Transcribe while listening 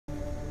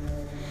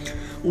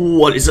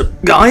What is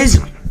up, guys?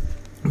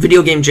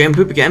 Video Game Jam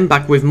Poop again,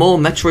 back with more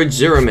Metroid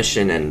Zero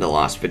Mission. In the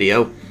last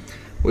video,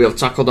 we have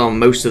tackled on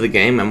most of the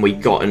game, and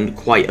we've gotten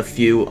quite a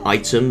few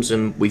items,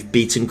 and we've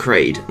beaten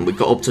Kraid, and we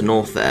got up to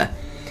north there.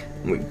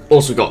 And we've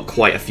also got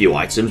quite a few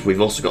items. We've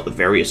also got the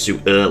Various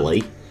suit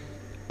early.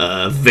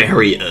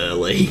 Very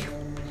early.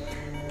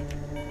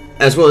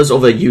 As well as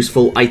other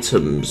useful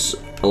items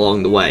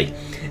along the way.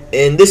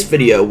 In this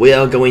video, we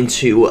are going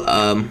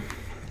to,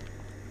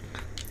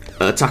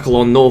 tackle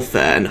on north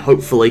there and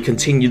hopefully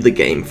continue the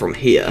game from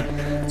here.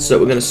 So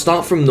we're going to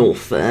start from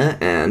north there,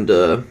 and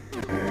there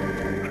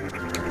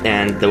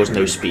was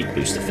no speed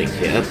booster thing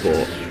here,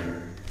 but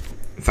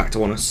in fact I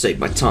want to save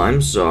my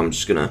time, so I'm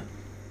just going to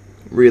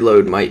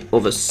reload my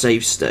other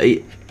save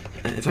state.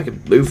 And if I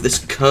could move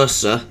this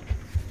cursor's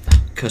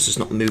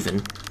not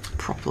moving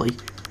properly.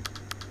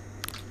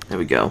 There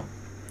we go.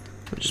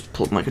 I'll just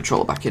plug my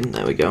controller back in,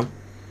 there we go.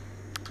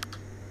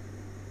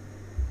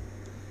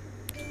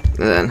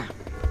 And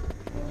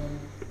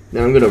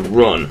then I'm going to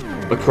run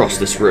across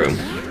this room.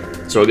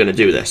 So we're going to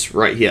do this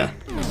right here.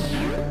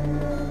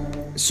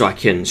 So I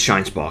can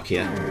Shine Spark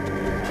here.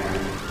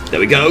 There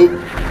we go.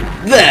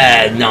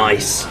 There,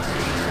 nice.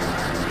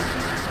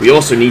 We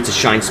also need to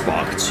Shine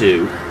Spark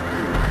to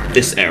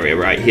this area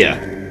right here.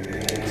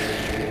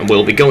 And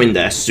we'll be going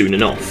there soon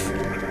enough.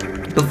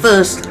 But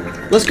first,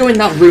 let's go in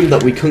that room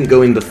that we couldn't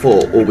go in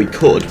before. Or we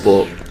could,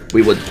 but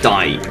we would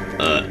die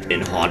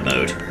in hard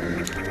mode.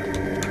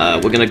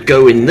 We're going to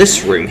go in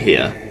this room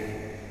here.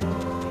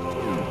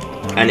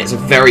 And it's a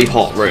very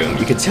hot room.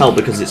 You can tell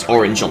because it's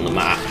orange on the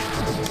map.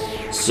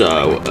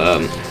 So,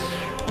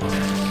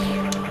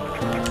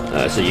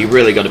 so you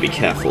really got to be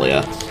careful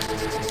here.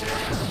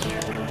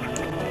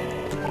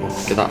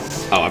 Look at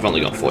that. Oh, I've only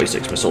got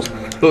 46 missiles.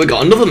 But we've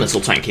got another missile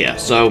tank here,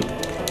 so...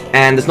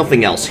 And there's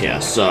nothing else here,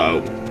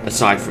 so...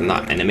 Aside from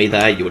that enemy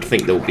there, you would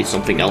think there would be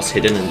something else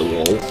hidden in the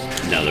wall.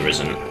 No, there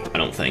isn't. I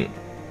don't think.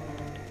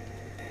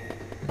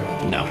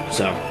 No,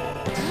 so...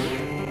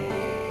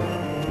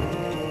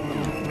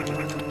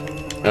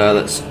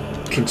 let's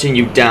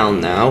continue down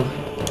now.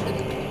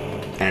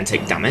 And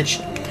take damage.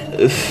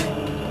 Ugh.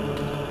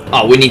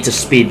 Oh, we need to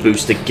speed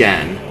boost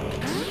again.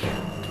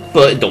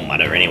 But it don't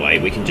matter anyway,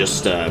 we can just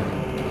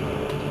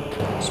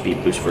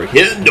speed boost for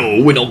here.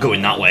 No, we're not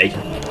going that way.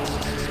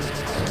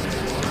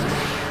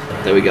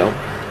 There we go.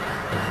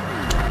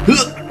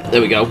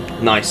 There we go,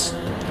 nice.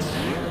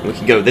 We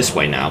can go this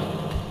way now.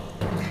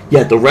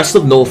 Yeah, the rest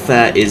of North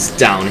Fair is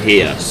down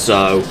here,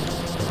 so...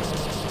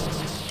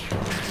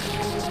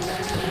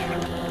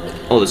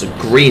 Oh, there's a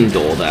green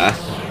door there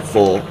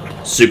for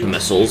super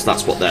missiles.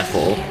 That's what they're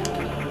for.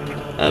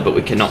 But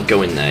we cannot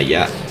go in there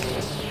yet.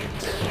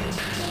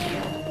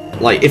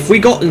 Like, if we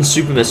got in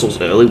super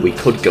missiles early, we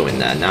could go in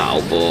there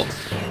now, but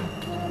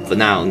for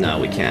now, no,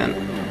 we can't.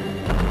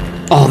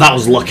 Oh, that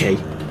was lucky.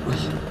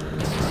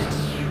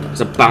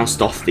 Because I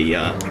bounced off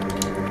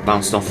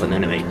an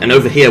enemy. And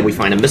over here, we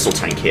find a missile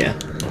tank here.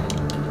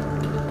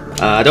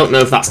 I don't know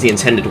if that's the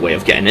intended way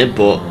of getting it,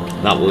 but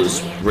that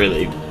was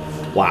really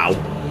wow.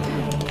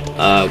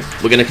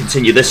 We're going to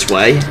continue this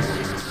way.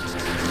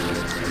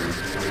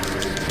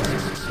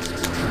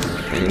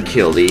 And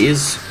kill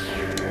these.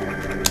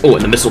 Oh,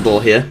 and the missile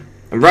door here.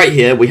 And right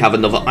here, we have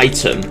another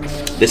item.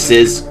 This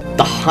is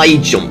the high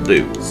jump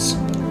boots.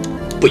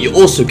 But you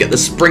also get the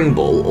spring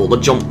ball, or the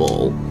jump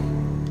ball.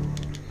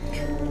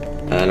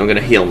 And I'm going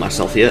to heal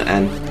myself here.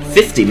 And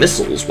 50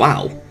 missiles,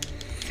 wow.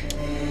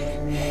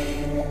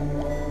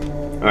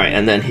 Alright,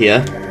 and then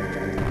here.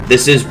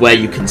 This is where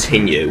you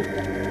continue.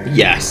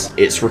 Yes,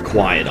 it's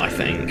required, I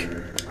think.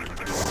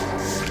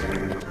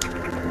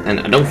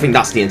 And I don't think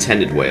that's the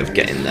intended way of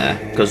getting there.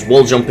 Because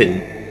wall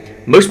jumping...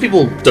 Most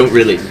people don't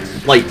really...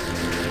 Like,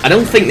 I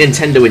don't think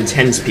Nintendo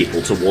intends people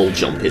to wall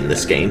jump in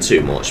this game too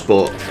much.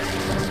 But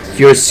if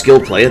you're a skill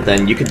player,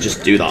 then you could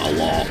just do that a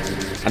lot.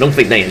 I don't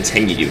think they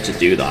intended you to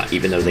do that,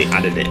 even though they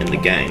added it in the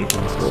game.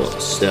 But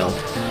still.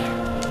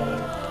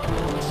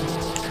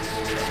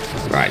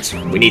 Right,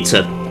 we need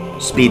to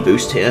speed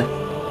boost here.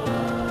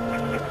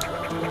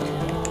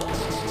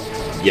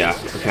 Yeah,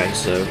 okay,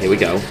 so here we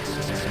go.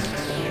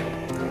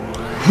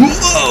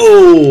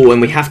 Whoa!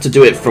 And we have to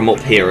do it from up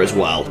here as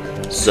well.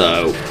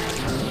 So,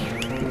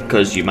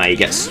 because you may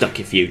get stuck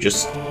if you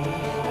just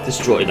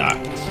destroy that.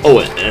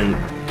 Oh, and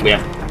we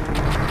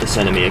have this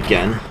enemy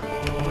again.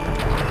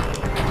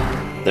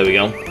 There we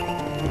go.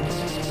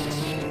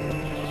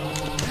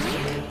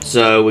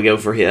 So, we go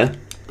for here.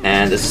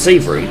 And there's a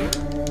save room.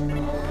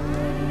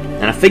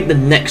 And I think the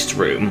next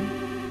room...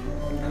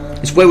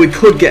 It's where we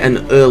could get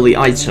an early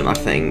item, I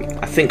think.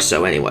 I think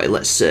so, anyway.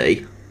 Let's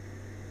see.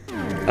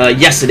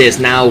 Yes, it is.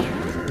 Now,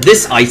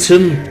 this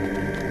item,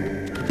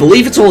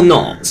 believe it or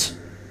not,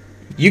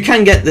 you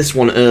can get this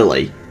one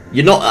early.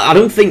 You're not. I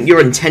don't think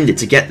you're intended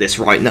to get this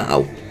right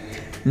now.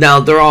 Now,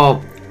 there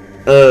are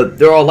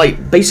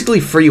like basically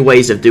 3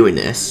 ways of doing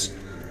this.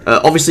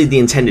 Obviously, the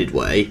intended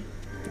way,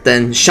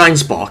 then Shine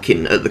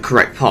Sparking at the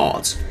correct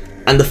part,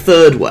 and the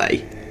 3rd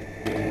way.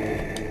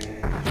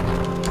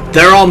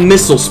 There are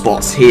missile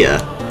spots here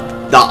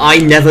that I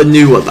never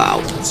knew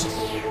about.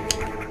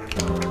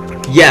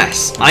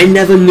 Yes, I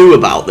never knew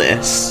about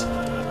this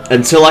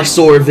until I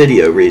saw a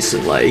video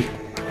recently.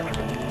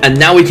 And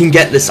now we can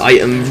get this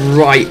item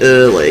right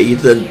early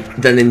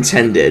than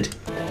intended.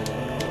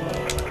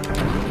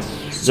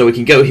 So we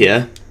can go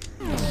here,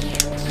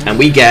 and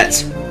we get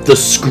the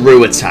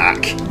screw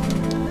attack.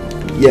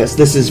 Yes,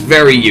 this is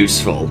very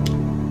useful,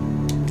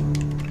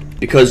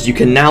 because you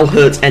can now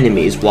hurt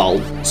enemies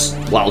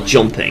while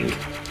jumping.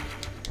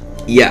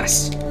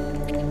 Yes.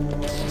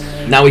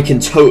 Now we can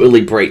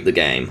totally break the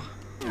game.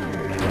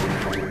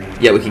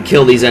 Yeah, we can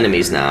kill these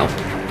enemies now,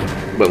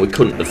 when we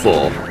couldn't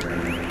before.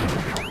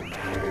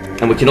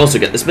 And we can also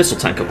get this missile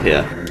tank up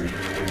here.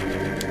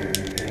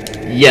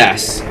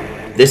 Yes,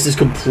 this is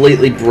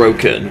completely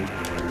broken.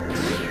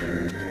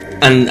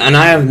 And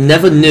I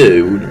never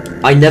knew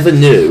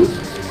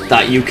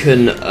that you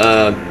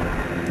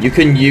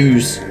can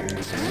use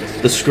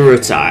the screw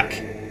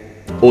attack,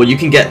 or you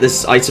can get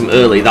this item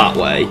early that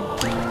way.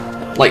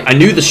 Like, I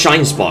knew the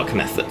shine spark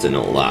method and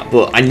all that,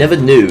 but I never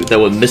knew there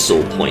were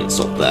missile points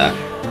up there.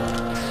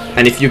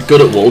 And if you're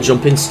good at wall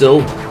jumping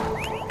still,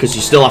 because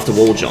you still have to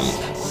wall jump,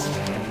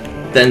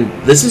 then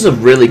this is a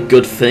really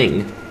good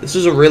thing. This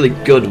is a really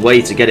good way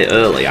to get it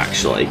early,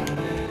 actually.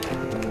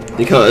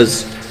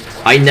 Because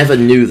I never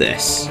knew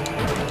this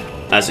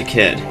as a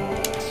kid.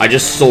 I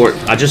just saw it,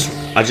 I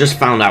just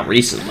found out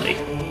recently.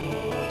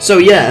 So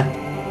yeah.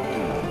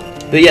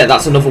 But yeah,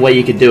 that's another way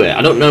you could do it.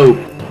 I don't know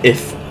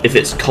if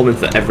it's common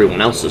for everyone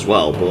else as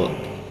well, but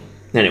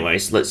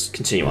anyways, let's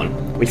continue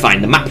on. We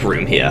find the map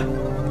room here.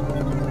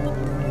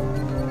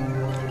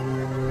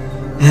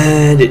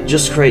 And it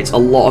just creates a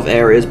lot of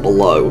areas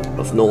below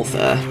of North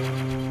Air.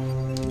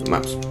 The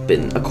map's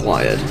been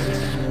acquired.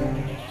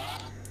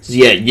 So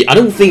yeah, I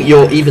don't think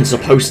you're even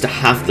supposed to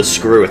have the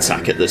screw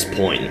attack at this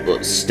point,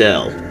 but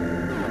still.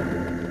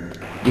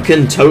 You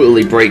can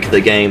totally break the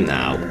game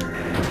now.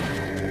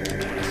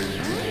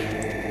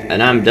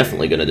 And I'm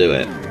definitely gonna do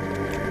it.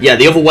 Yeah,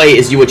 the other way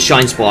is you would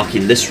shine spark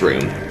in this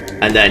room,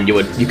 and then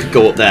you could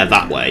go up there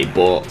that way,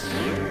 but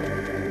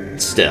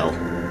still.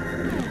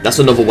 That's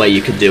another way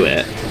you could do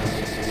it.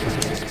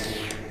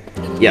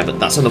 Yeah, but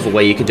that's another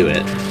way you could do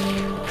it.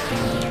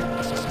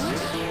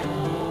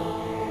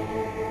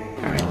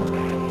 Alright.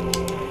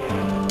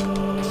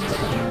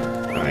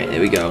 Alright,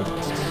 here we go.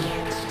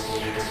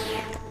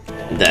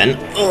 And then...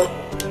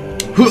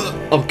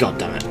 Oh, god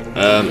damn it.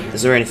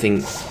 Is there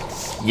anything...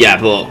 Yeah,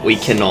 but we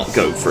cannot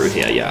go through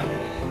here yet.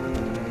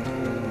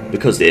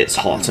 Because it's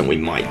hot and we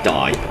might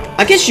die.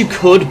 I guess you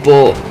could,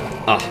 but...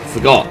 Ah,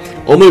 forgot.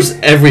 Almost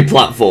every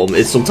platform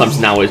is sometimes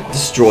now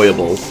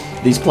destroyable.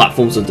 These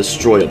platforms are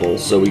destroyable,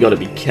 so we gotta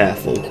be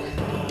careful.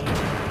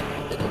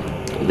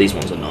 Well, these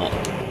ones are not.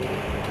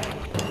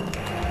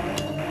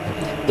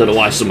 Don't know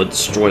why some are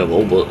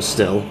destroyable, but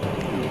still.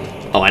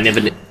 Oh, I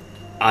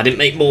didn't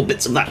make more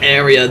bits of that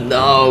area,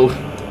 no!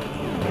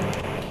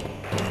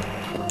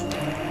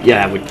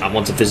 Yeah, I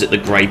want to visit the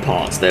grey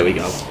parts, there we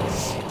go.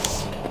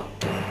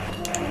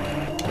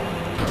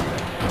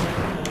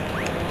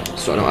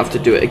 So I don't have to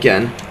do it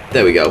again.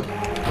 There we go.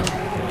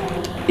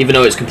 Even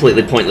though it's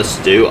completely pointless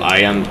to do,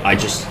 I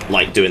just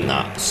like doing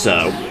that,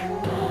 so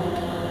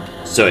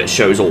it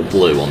shows all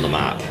blue on the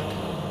map.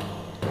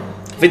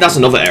 I think that's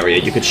another area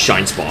you could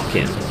shine spark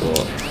in,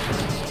 but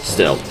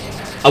still.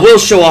 I will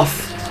show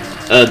off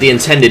the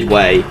intended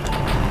way,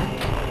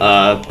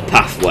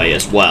 pathway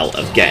as well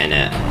of getting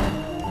it,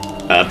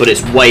 but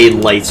it's way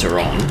later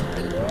on.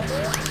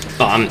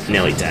 Oh, I'm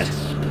nearly dead.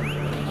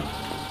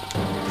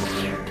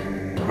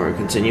 Alright,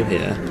 continue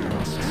here.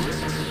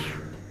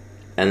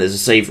 And there's a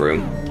save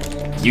room.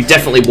 You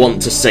definitely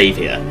want to save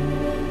here.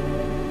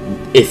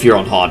 If you're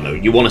on hard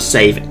mode. You want to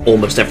save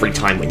almost every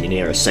time when you're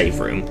near a save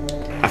room.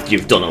 After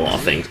you've done a lot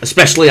of things.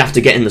 Especially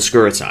after getting the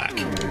screw attack.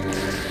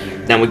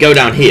 Now we go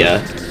down here,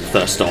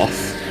 first off.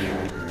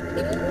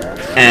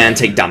 And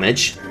take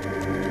damage.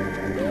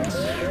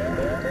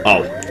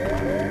 Oh.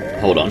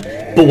 Hold on.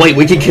 But wait,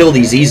 we can kill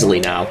these easily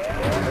now.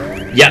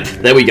 Yep,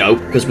 there we go.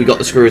 Because we got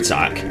the screw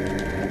attack.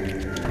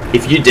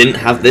 If you didn't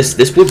have this,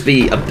 this would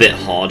be a bit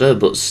harder,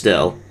 but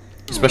still.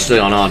 Especially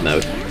on hard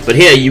mode. But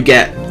here you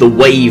get the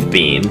wave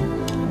beam.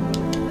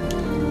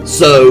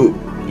 So,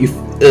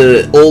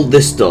 all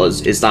this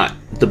does is that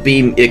the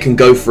beam, it can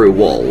go through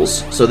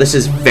walls. So this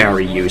is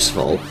very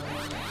useful.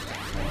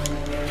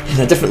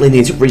 And I definitely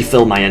need to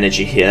refill my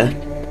energy here.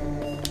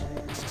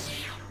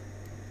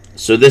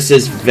 So this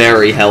is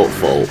very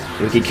helpful.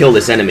 We can kill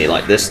this enemy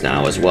like this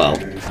now as well.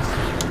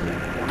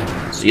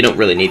 So you don't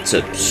really need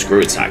to screw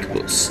attack,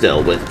 but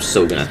still, we're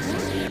still gonna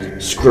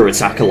screw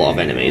attack a lot of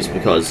enemies,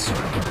 because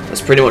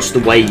that's pretty much the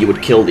way you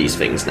would kill these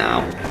things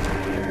now.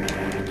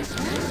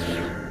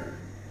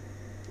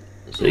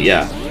 So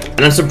yeah.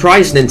 And I'm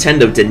surprised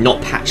Nintendo did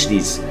not patch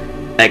these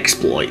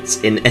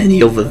exploits in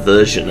any other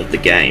version of the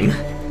game.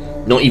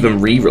 Not even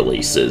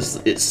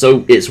re-releases.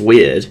 It's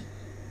weird.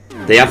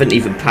 They haven't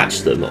even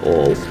patched them at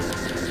all.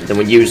 Then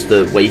we use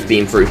the wave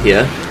beam through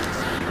here.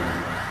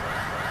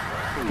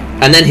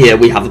 And then here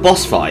we have a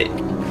boss fight.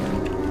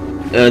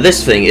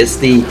 This thing is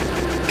the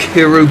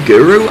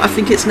Kiruguru, I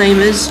think its name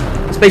is.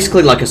 It's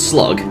basically like a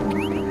slug.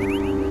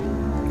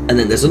 And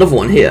then there's another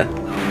one here.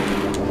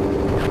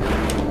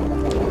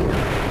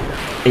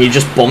 And you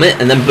just bomb it,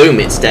 and then boom,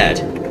 it's dead.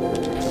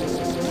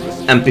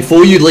 And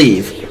before you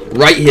leave,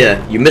 right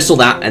here, you missile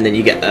that, and then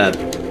you get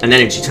an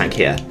energy tank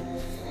here.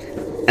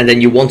 And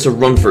then you want to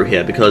run through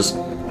here, because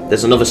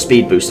there's another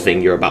speed boost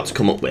thing you're about to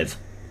come up with.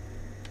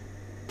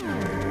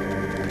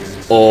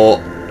 Or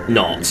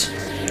not.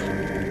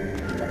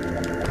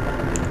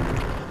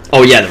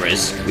 Oh yeah, there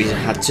is. We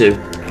had to...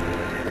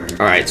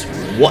 Alright,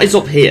 what is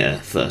up here,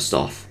 first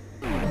off?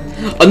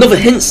 Another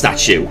hint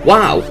statue!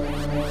 Wow!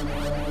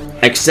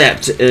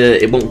 Except,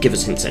 it won't give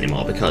us hints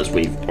anymore, because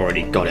we've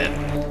already got it.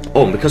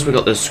 Oh, and because we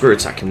got the screw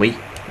attack, can we?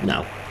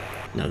 No.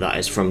 No, that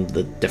is from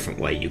the different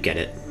way you get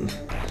it.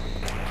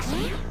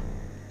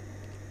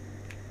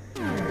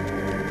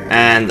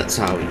 And that's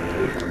how we...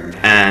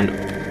 And...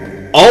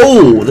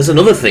 Oh! There's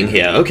another thing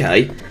here,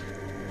 okay.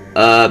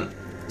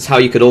 It's how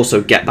you could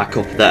also get back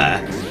up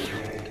there.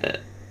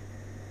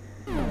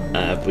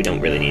 We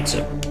don't really need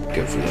to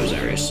go through those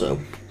areas, so...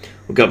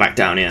 We'll go back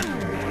down here.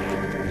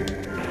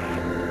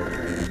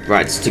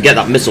 Right, to get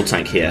that missile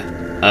tank here.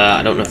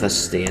 I don't know if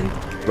that's the end.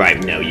 Right,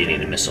 no, you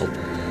need a missile.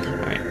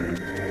 Right.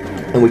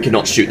 And we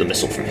cannot shoot the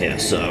missile from here,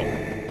 so...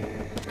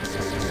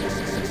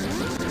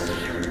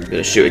 I'm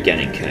gonna shoot again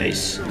in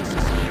case.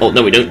 Oh,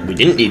 no, we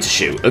didn't need to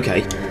shoot.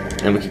 Okay.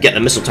 And we can get the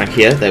missile tank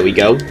here. There we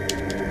go.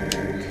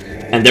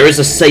 And there is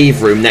a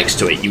save room next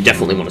to it. You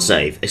definitely want to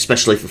save,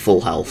 especially for full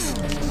health.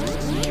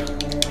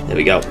 There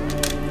we go.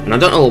 And I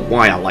don't know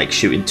why I like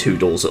shooting 2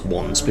 doors at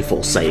once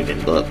before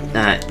saving, but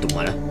it don't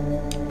matter.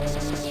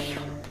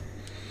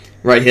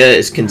 Right here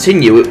is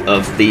continue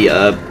of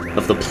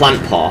the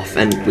plant path,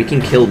 and we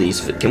can kill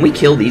these. Can we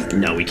kill these?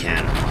 No, we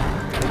can't.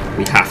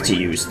 We have to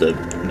use the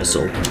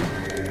missile.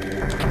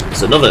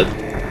 It's another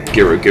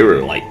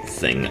Guru-like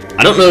thing.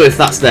 I don't know if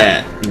that's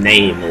their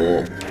name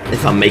or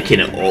if I'm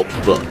making it up,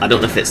 but I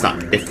don't know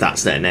if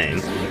that's their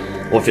name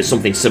or if it's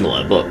something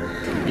similar. But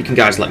you can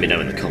guys let me know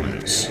in the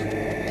comments.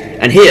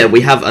 And here we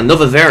have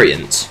another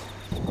variant.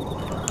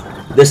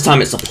 This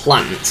time it's a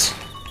plant.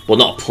 Well,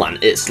 not a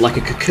plant. It's like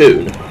a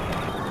cocoon.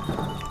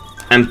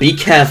 And be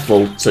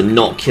careful to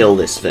not kill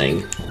this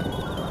thing.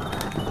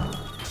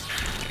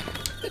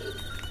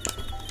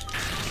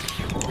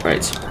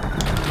 Right.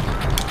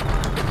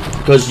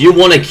 Because you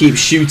want to keep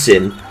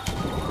shooting,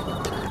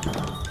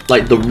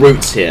 like, the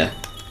roots here.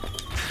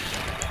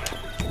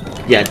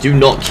 Yeah, do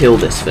not kill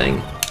this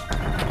thing.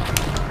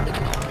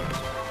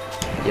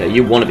 Yeah,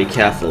 you want to be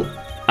careful.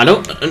 I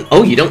don't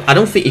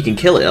think you can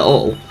kill it at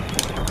all.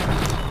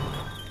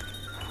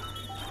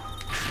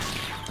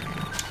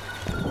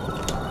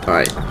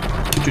 Alright.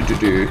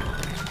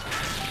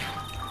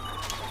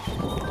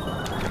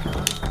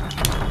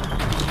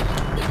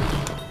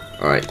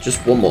 Alright,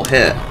 just one more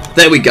hit.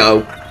 There we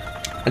go.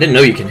 I didn't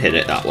know you can hit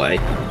it that way.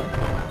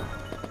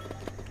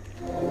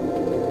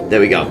 There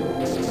we go.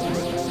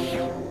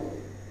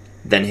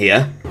 Then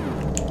here.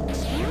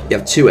 You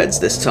have 2 heads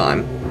this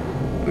time.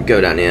 We go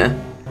down here.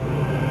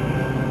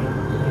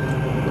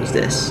 What's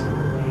this?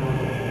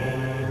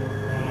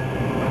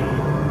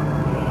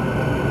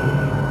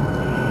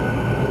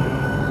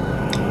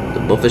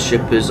 The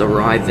mothership is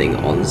arriving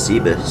on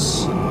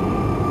Zebus.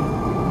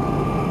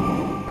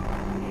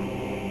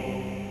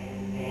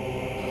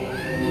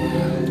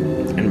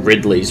 And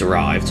Ridley's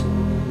arrived.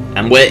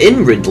 And we're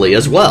in Ridley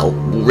as well.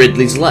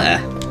 Ridley's lair.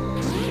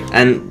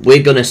 And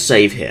we're gonna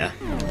save here.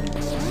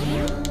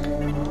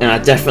 And I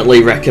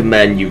definitely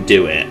recommend you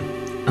do it.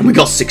 And we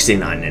got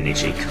 69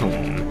 energy, come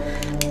on.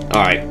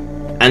 Alright.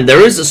 And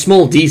there is a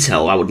small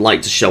detail I would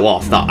like to show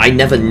off that I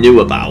never knew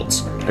about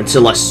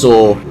until I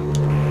saw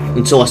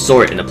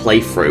it in a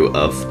playthrough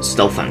of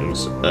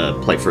Stealthang's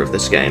playthrough of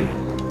this game.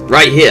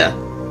 Right here,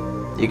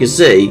 you can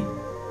see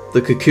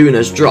the cocoon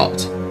has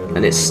dropped,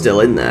 and it's still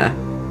in there.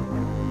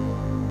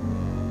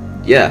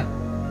 Yeah,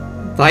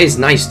 that is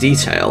nice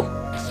detail.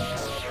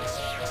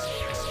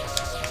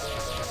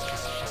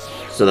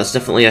 So that's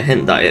definitely a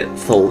hint that it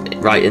fell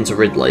right into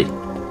Ridley.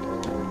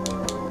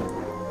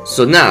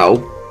 So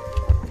now,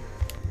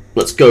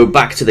 let's go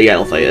back to the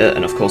elevator,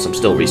 and of course I'm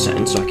still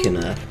resetting so I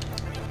can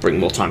bring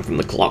more time from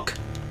the clock.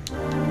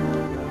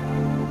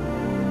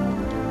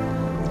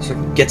 So I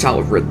can get out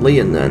of Ridley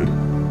and then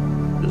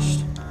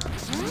just...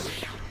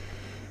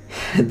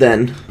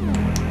 then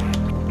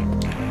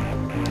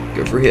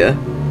go through here.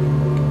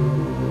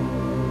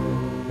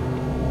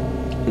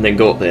 And then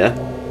go up here.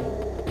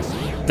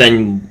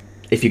 Then,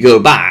 if you go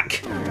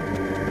back,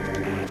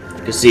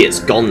 you can see it's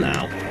gone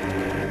now.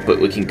 But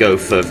we can go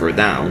further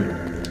down.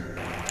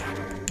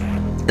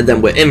 And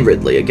then we're in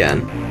Ridley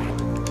again.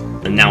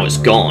 And now it's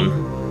gone.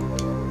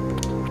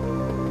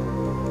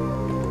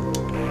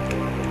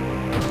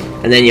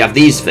 And then you have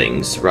these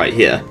things right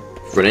here.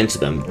 Run into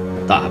them.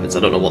 That happens. I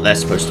don't know what they're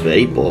supposed to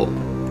be, but...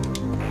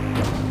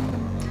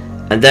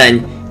 And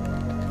then...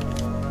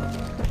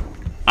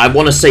 I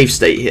want a save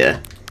state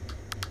here.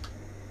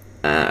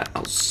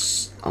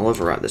 I'll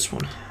overwrite this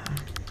one.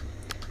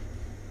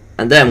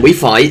 And then we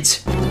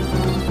fight...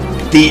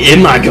 the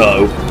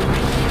Imago!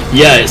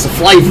 Yeah, it's a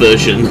fly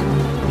version.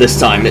 this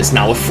time it's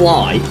now a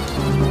fly.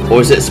 Or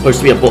is it supposed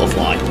to be a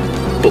butterfly?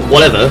 But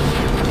whatever.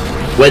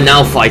 We're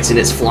now fighting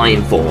its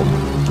flying form.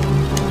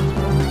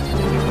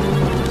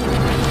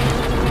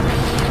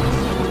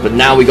 But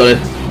now we gotta...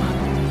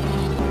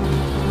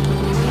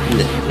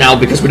 Now,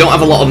 because we don't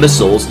have a lot of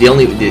missiles,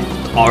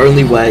 our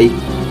only way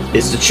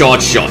is to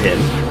charge shot him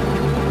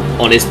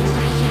on his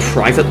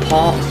private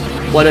part,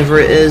 whatever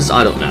it is,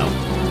 I don't know.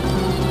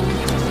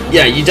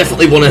 Yeah, you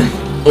definitely want to...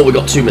 Oh, we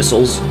got 2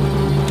 missiles.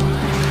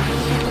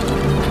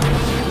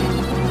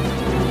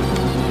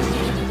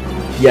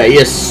 Yeah, he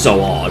is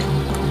so hard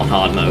on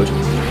hard mode.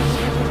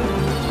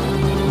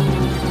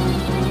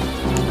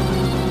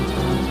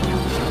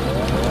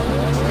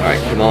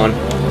 Alright, come on.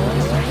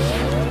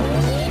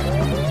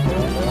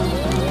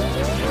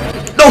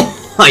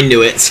 Oh! I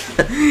knew it!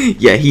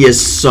 Yeah, he is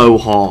so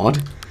hard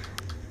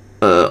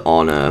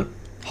on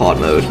hard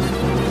mode.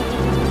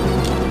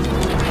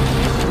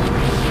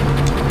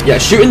 Yeah,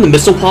 shooting the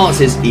missile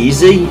parts is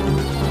easy,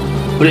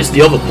 but it's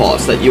the other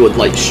parts that you would,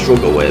 like,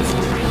 struggle with.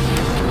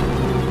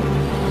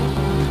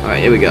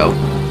 Alright, here we go.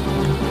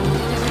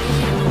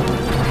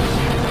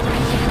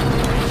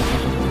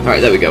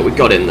 Alright, there we go. We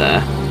got in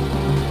there.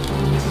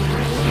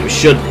 We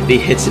should be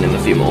hitting him a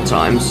few more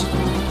times.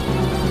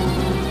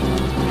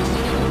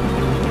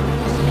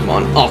 Come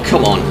on. Oh,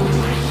 come on.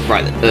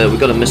 Right, we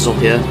got a missile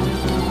here.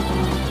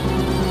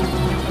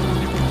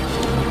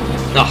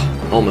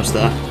 Ah, oh, almost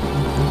there.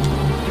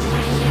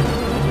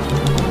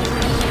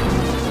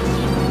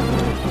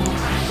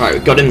 Right, we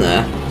got him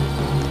there.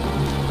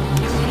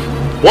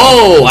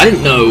 Whoa! I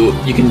didn't know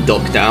you can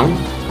duck down.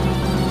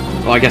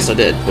 Well, I guess I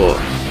did, but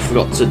I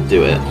forgot to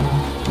do it.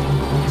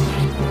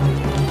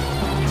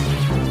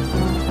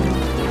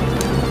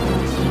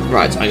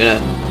 Right, I'm gonna...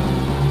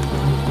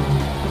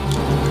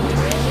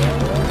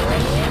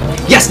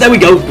 Yes, there we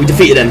go! We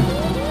defeated him.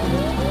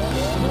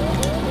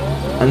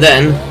 And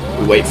then,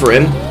 we wait for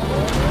him.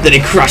 Then he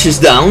crashes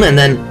down, and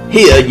then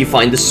here you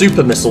find the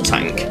super missile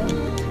tank.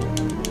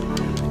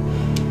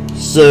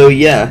 So,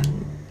 yeah.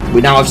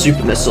 We now have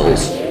super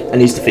missiles, and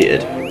he's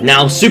defeated.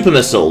 Now, super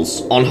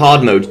missiles, on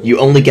hard mode, you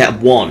only get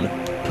 1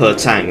 per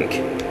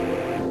tank.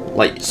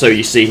 Like, so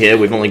you see here,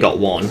 we've only got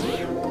 1.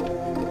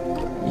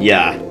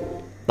 Yeah.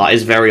 That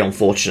is very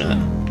unfortunate.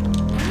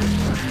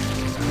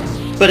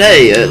 But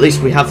hey, at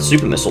least we have the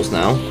super missiles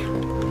now.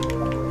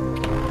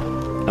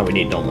 Oh, we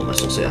need normal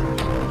missiles here.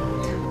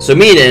 So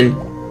meaning,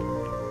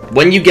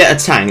 when you get a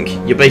tank,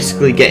 you're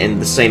basically getting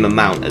the same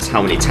amount as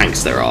how many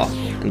tanks there are.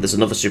 And there's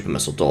another super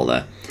missile door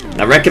there.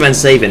 And I recommend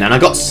saving, and I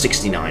got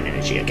 69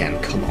 energy again,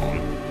 come on.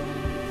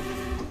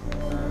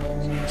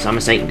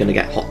 Samus ain't gonna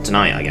get hot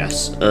tonight, I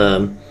guess.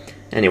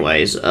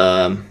 Anyways,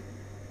 I'm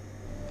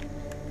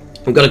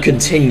gonna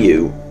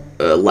continue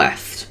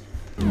left.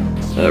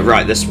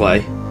 Right, this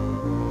way.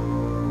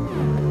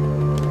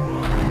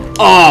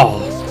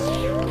 Oh!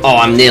 Oh,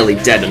 I'm nearly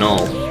dead and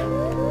all.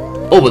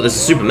 Oh, but there's a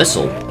super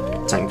missile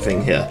tank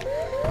thing here.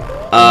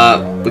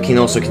 We can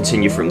also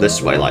continue from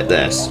this way like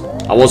this.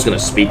 I was going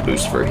to speed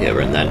boost through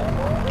here and then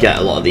get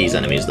a lot of these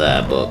enemies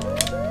there, but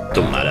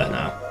doesn't matter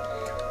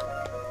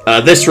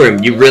now. This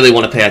room, you really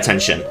want to pay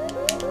attention.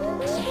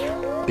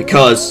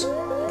 Because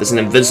there's an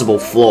invisible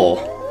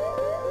floor.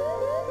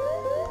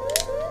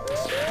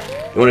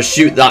 You want to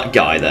shoot that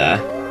guy there.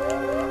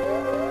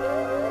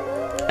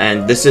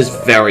 And this is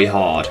very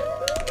hard.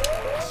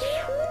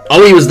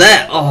 Oh, he was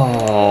there!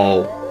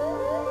 Oh.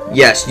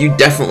 Yes, you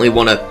definitely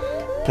want to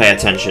pay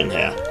attention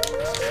here.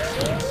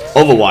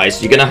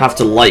 Otherwise, you're going to have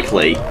to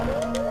likely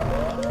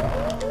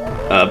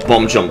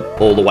bomb jump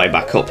all the way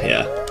back up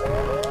here.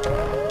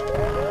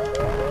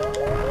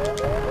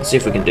 Let's see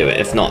if we can do it.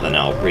 If not, then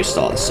I'll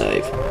restart the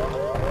save.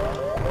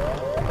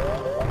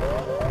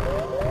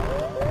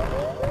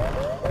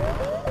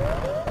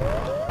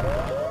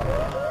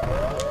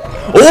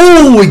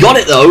 Oh, we got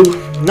it though!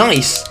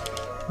 Nice!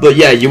 But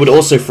yeah, you would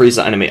also freeze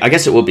that enemy. I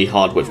guess it would be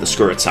hard with the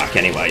screw attack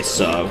anyway,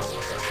 so...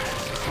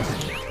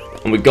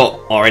 And we got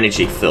our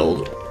energy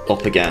filled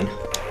up again.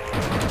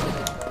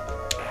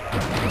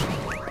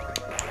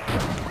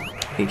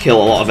 We can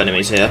kill a lot of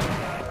enemies here.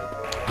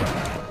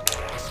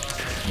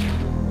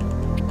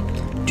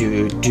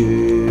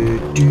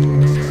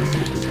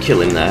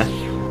 Kill him there.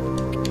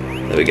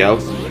 There we go.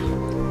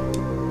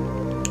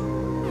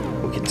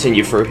 We'll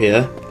continue through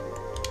here.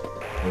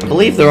 I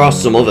believe there are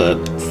some other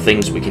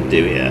things we can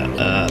do here.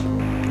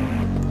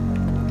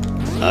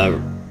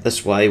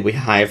 This way we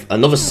have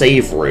another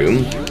save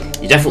room.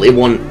 You definitely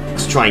want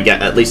to try and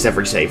get at least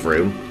every save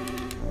room.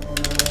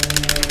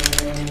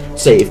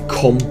 Save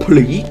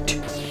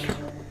complete.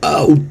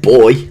 Oh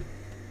boy.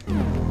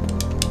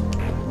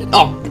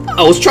 Oh,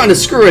 I was trying to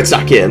screw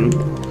attack him,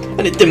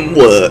 and it didn't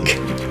work.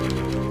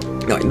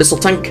 Right, missile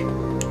tank.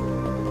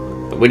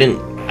 But I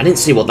didn't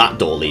see what that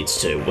door leads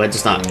to. Where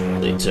does that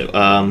lead to?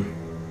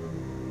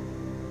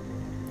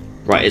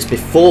 Right, it's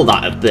before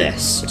that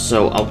abyss,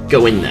 so I'll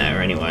go in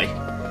there anyway.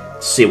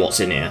 See what's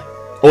in here.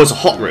 Oh, it's a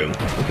hot room.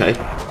 Okay.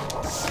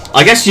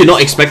 I guess you're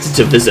not expected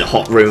to visit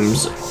hot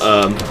rooms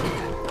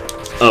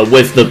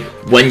with the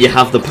when you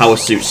have the power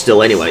suit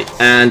still anyway.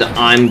 And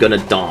I'm gonna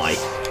die.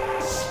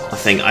 I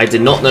think I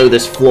did not know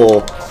this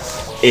floor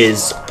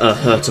is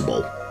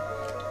hurtable.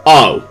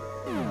 Oh.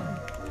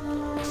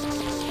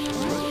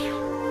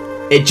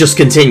 It just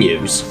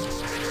continues.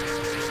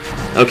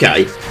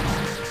 Okay.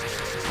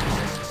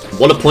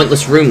 What a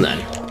pointless room then.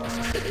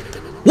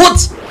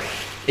 What?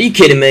 Are you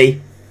kidding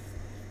me?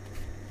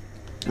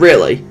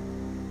 Really?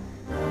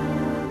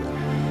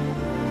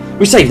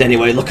 We saved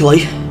anyway,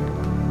 luckily,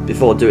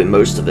 before doing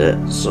most of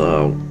it,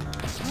 so...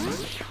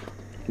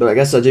 But I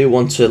guess I do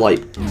want to, like,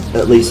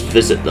 at least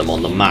visit them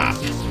on the map,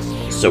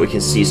 so we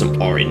can see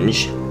some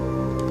orange.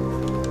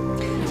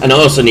 And I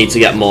also need to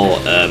get more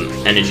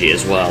energy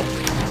as well.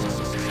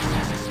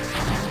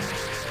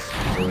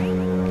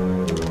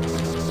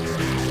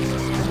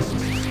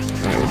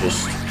 Alright, we'll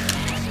just...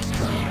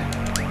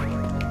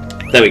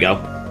 There we go.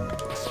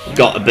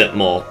 Got a bit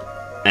more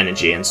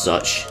energy and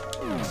such.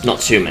 Not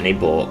too many,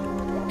 but...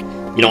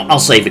 You know, I'll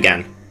save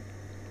again.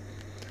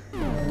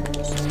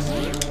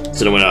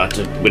 So then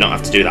we don't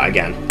have to do that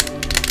again.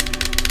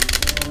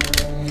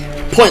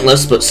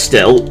 Pointless, but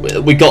still,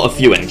 we got a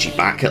few energy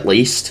back at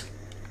least.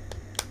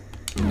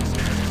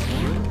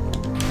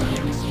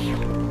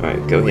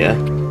 Alright, go here.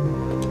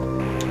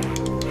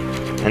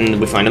 And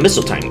we find a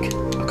missile tank.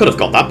 I could have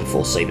got that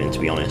before saving, to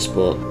be honest,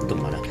 but it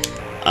doesn't matter.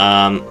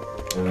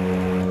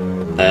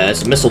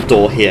 There's a missile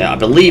door here. I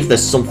believe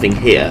there's something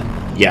here.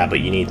 Yeah,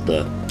 but you need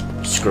the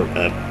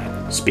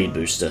speed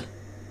booster.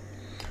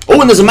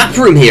 Oh, and there's a map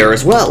room here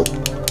as well.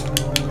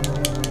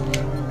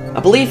 I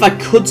believe I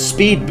could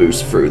speed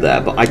boost through there,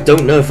 but I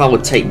don't know if I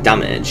would take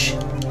damage.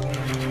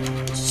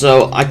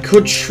 So I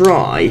could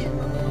try.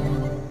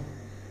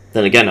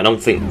 Then again, I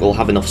don't think we'll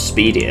have enough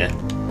speed here.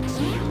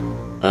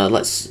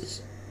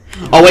 Let's...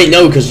 Oh wait,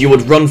 no, because you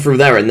would run through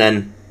there and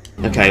then...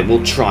 Okay,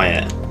 we'll try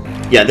it.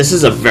 Yeah, this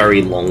is a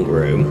very long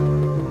room.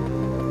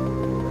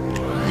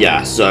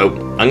 Yeah, so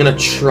I'm gonna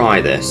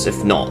try this.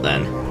 If not,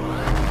 then...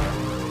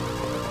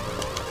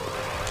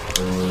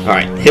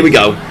 Alright, here we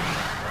go.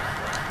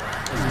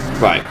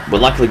 Right, we're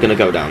likely gonna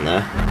go down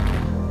there.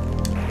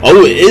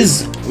 Oh, it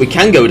is! We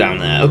can go down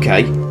there,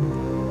 okay.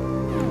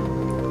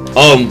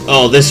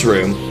 Oh, this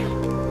room.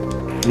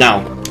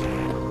 Now.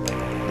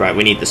 Right,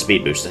 we need the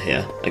speed booster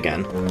here,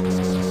 again.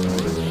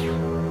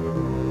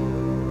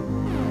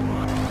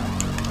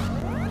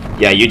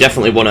 Yeah, you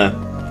definitely want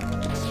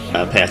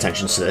to pay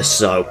attention to this,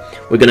 so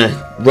we're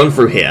gonna run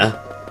through here.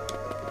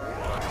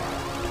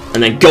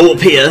 And then go up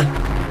here,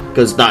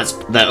 because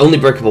they're only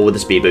breakable with the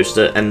speed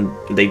booster, and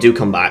they do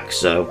come back,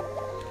 so...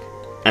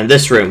 And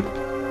this room,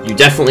 you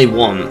definitely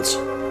want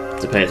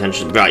to pay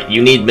attention. Right,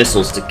 you need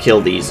missiles to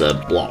kill these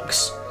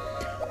blocks.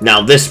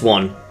 Now, this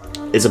one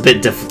is a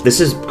bit this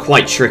is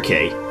quite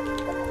tricky.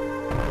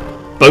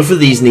 Both of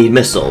these need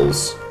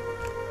missiles.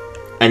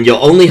 And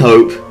your only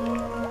hope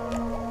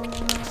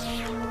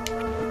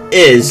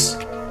is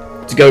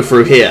to go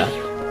through here,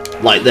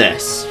 like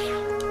this.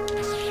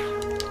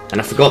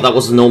 And I forgot that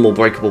was a normal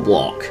breakable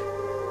block.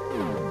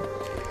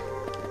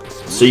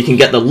 So you can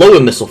get the lower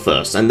missile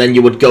first, and then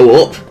you would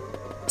go up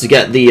to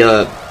get the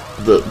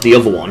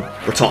other one,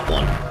 the top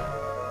one.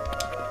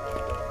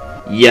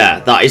 Yeah,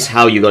 that is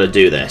how you gotta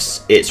do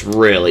this. It's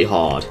really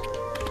hard.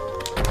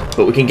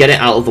 But we can get it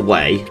out of the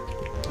way.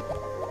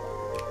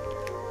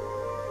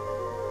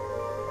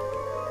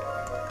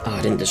 Oh,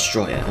 I didn't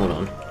destroy it. Hold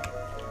on.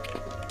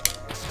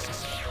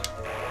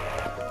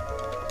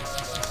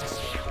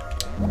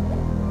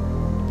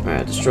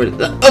 Alright, I destroyed it.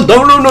 Oh,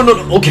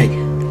 no. Okay.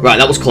 Right,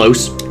 that was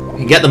close. We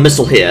can get the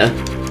missile here.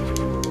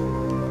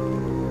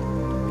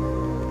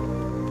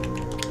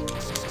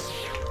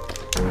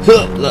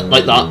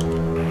 Like that.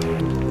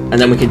 And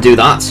then we can do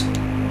that.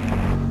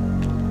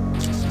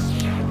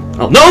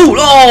 Oh, no!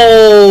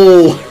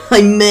 No!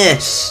 I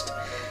missed!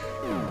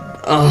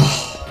 Oh.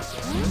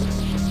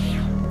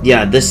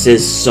 Yeah, this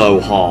is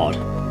so hard.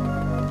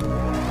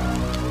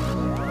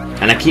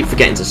 And I keep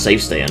forgetting to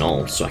save state and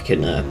all, so I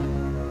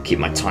can keep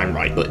my time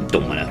right, but it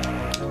don't matter.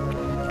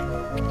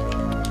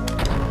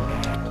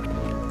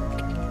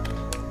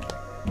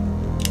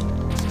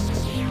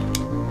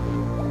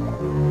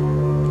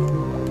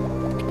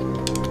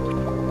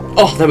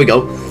 Oh, there we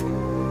go.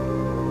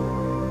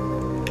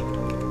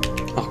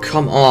 Oh,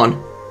 come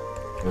on.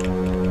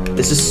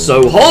 This is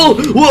so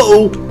hard.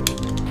 Whoa!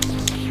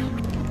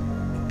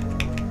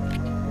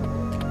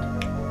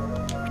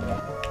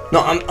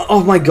 No,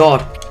 oh my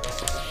god.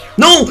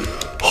 No!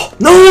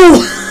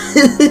 No!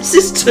 This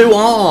is too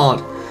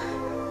hard.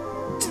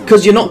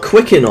 Because you're not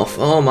quick enough.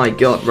 Oh my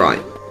god,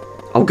 right.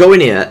 I'll go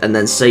in here and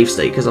then save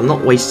state, because I'm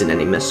not wasting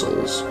any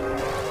missiles.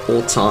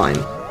 Or time.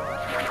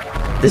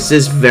 This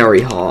is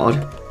very hard.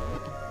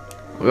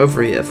 I'll go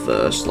over here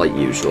first, like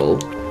usual.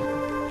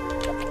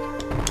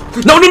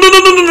 No!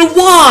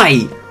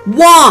 Why?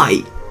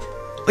 Why?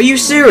 Are you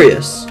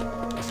serious?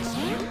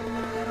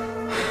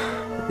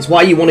 It's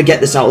why you want to get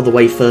this out of the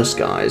way first,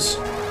 guys.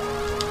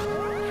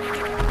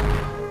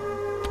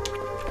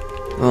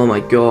 Oh my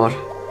god.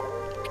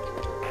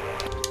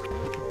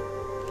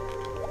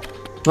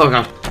 Oh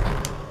god.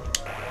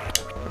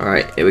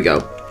 Alright, here we go.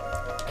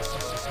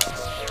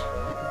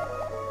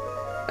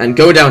 And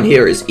go down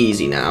here is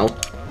easy now.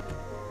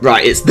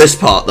 Right, it's this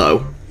part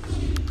though.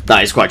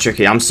 That is quite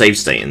tricky. I'm save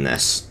stating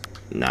this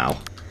now.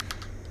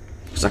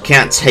 Because I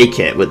can't take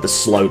it with the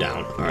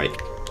slowdown. Alright.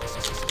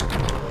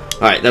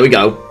 Alright, there we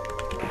go.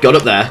 Got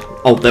up there.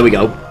 Oh, there we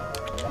go.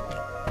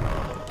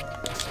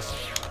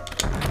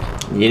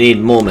 You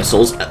need more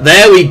missiles.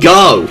 There we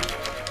go!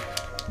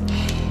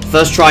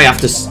 First try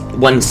after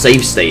when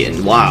save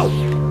stating. Wow.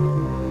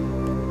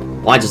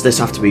 Why does this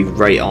have to be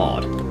very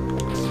hard?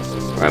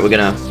 Alright, we're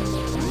gonna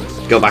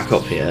go back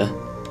up here.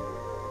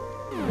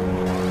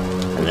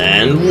 And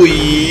then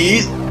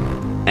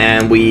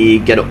we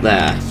get up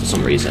there for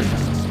some reason.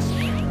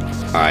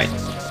 Alright.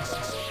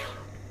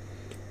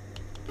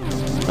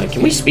 Like,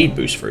 can we speed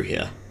boost through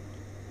here?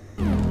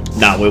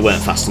 No, we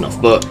weren't fast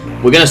enough, but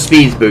we're gonna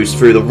speed boost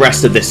through the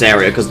rest of this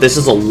area because this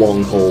is a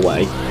long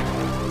hallway.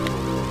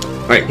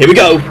 Alright, here we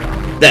go!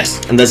 This,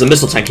 and there's a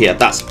missile tank here.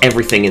 That's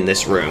everything in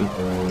this room.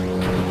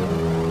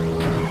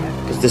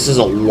 Because this is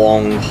a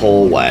long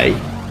hallway.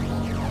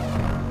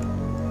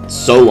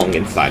 So long,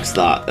 in fact,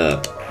 that...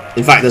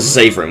 in fact, there's a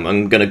save room.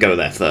 I'm gonna go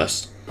there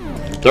first.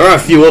 There are a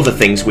few other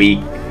things we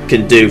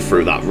can do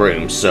through that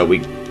room, so we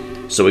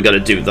gotta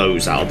do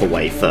those out of the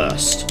way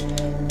first.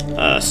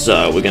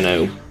 So we're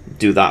gonna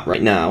do that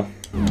right now.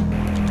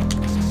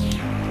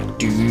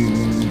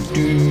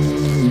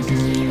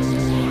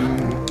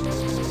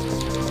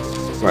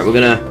 Right, we're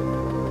gonna...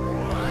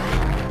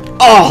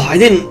 Oh, I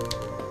didn't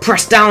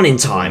press down in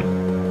time.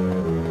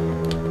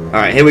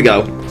 Alright, here we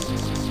go.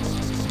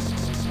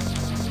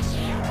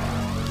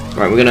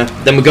 Right, we're gonna...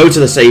 Then we go to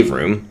the save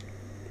room.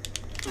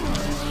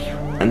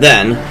 And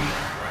then...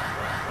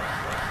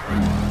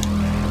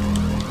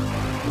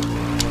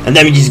 And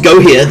then we just go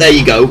here, there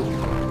you go.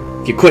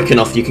 If you're quick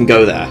enough, you can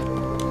go there.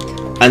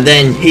 And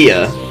then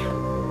here,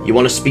 you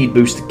want to speed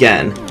boost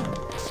again.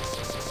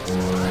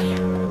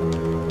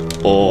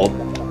 Or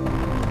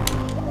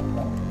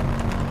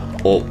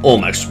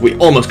almost. We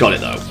almost got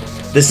it, though.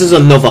 This is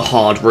another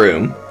hard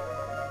room.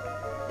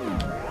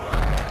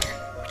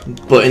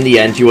 But in the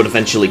end, you would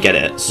eventually get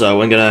it.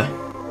 So I'm gonna...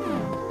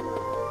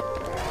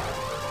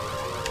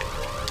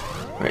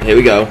 Right, here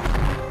we go.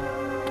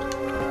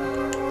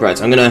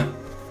 Right, I'm gonna...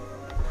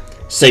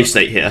 save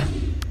state here.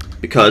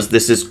 Because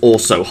this is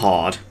also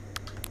hard.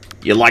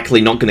 You're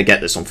likely not gonna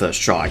get this on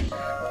first try.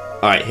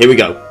 Alright, here we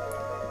go.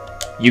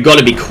 You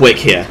gotta be quick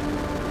here.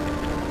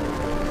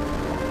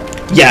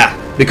 Yeah,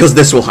 because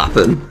this will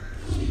happen.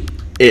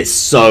 It's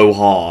so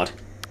hard.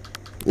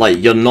 Like,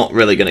 you're not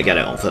really gonna get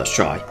it on first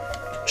try.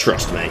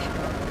 Trust me.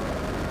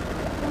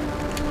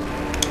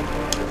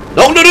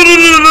 No, no, no,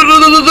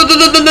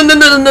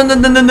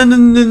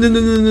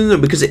 no, no,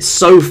 because it's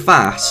so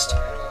fast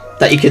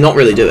that you cannot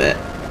really do it.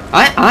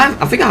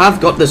 I think I have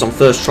got this on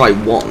first try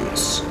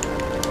once.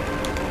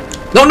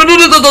 No, no, no,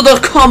 no, no, no,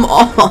 come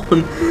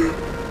on!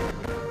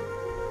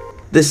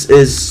 This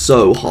is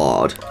so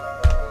hard.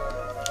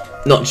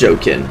 Not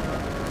joking.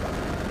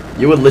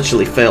 You would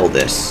literally fail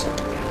this.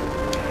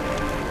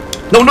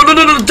 No, no, no,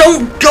 no, no,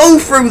 don't go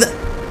through that!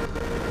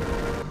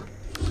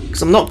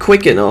 Because I'm not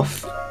quick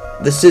enough.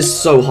 This is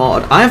so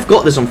hard. I have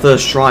got this on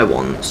first try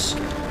once.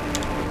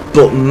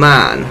 But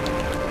man.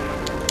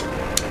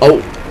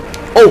 Oh.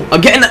 Oh,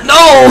 I'm getting that.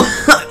 No!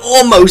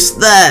 Almost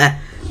there.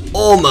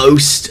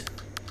 Almost.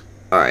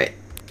 Alright.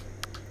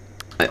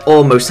 I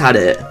almost had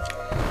it.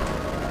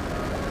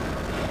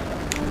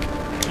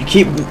 You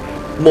keep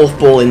morph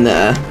ball in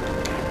there.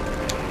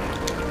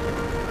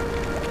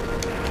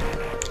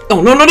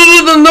 Oh, no, no, no,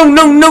 no, no,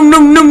 no, no, no,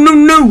 no, no,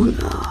 no.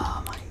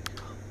 Oh, my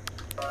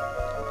God.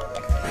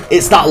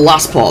 It's that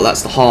last part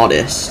that's the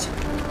hardest.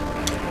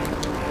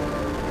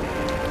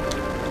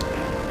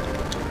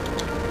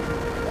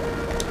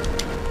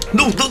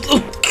 No, no, no,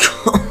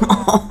 come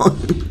on.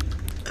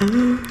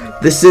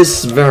 This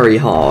is very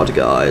hard,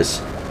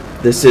 guys.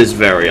 This is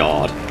very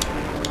hard.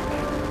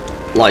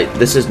 Like,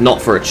 this is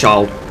not for a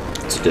child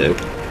to do.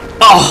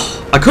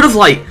 Oh, I could have,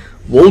 like,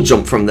 wall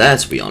jump from there,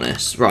 to be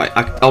honest. Right,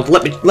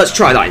 let's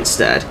try that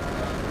instead.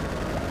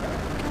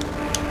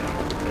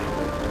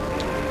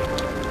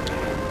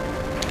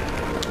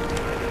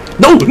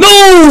 No, no!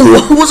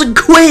 I wasn't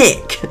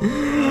quick!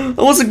 I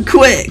wasn't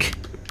quick!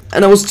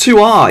 And I was too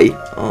high.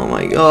 Oh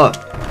my god.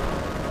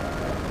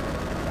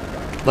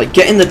 Like,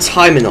 getting the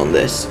timing on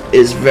this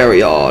is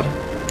very hard.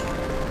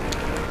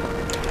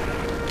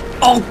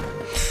 Oh!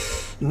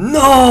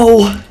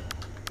 No!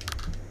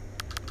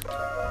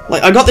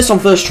 Like, I got this on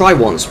first try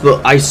once,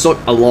 but I suck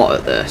a lot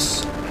at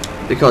this.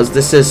 Because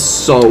this is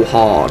so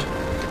hard.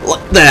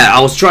 Look, there, I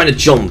was trying to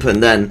jump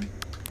and then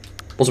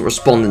wasn't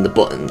responding to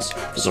buttons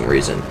for some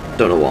reason.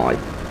 Don't know why.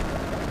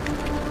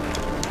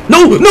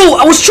 No! No!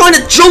 I was trying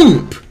to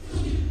jump!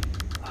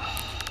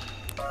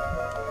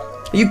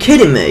 Are you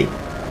kidding me?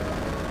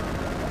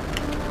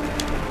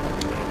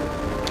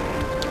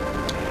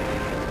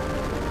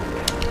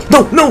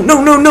 No, no,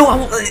 no, no, no!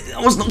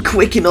 I was not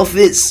quick enough.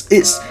 It's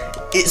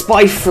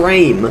by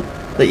frame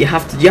that you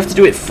have to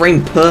do it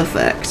frame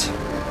perfect.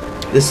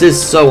 This is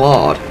so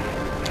hard.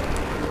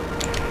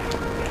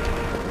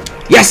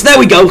 Yes, there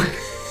we go!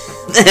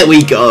 There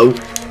we go!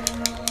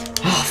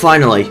 Oh,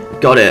 finally,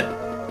 got it.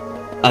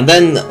 And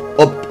then,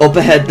 up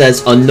ahead,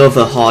 there's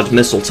another hard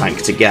missile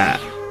tank to get.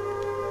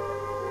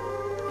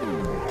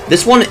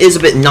 This one is a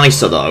bit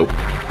nicer, though.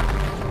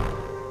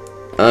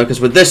 Because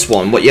with this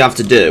one, what you have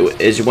to do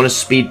is you want to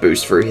speed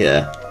boost through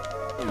here.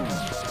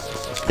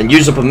 Then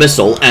use up a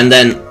missile, and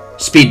then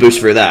speed boost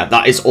through there.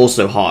 That is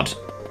also hard.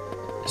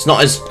 It's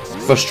not as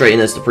frustrating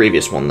as the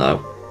previous one,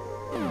 though.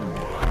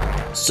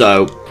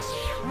 So,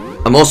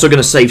 I'm also going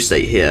to save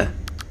state here.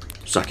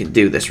 So I can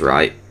do this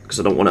right. Because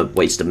I don't want to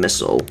waste a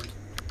missile.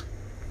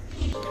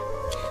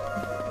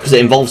 Because it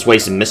involves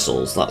wasting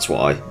missiles, that's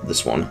why.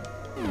 This one.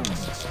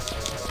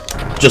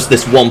 Just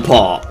this one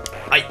part.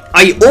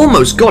 I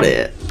almost got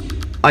it.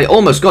 I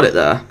almost got it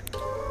there.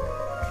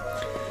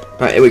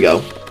 Right, here we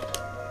go.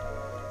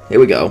 Here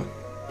we go.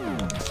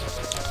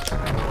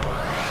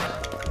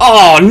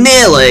 Oh,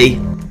 nearly!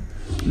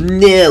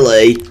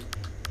 Nearly.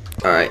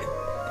 Alright,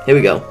 here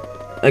we go.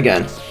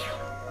 Again.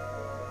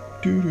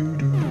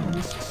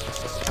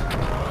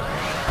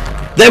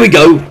 There we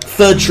go!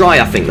 Third try,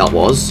 I think that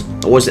was.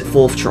 Or was it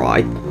fourth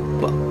try?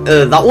 But,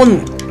 that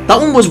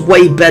one was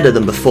way better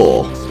than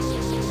before.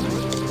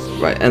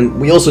 Right, and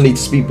we also need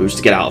to speed boost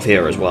to get out of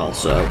here as well,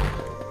 so...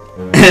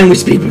 And we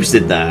speed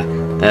boosted there.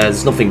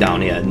 There's nothing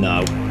down here,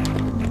 no.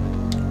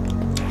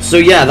 So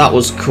yeah, that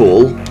was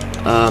cool.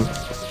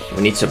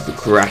 We need to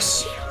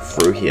progress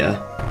through here.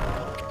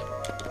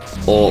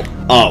 Or...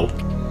 Oh.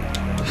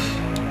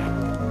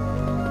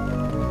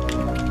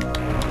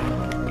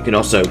 You can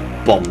also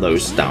bomb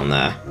those down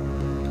there.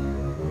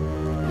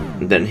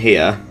 And then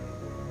here.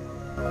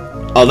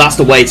 Oh, that's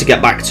the way to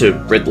get back to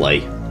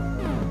Ridley.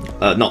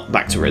 Not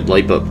back to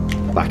Ridley, but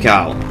back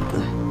out.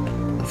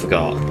 I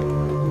forgot.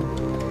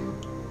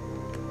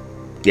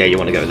 Yeah, you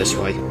want to go this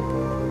way.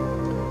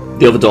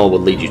 The other door will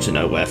lead you to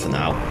nowhere for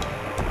now.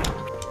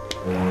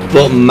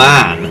 But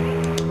man!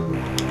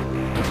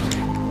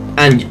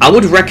 And I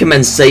would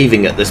recommend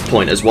saving at this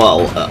point as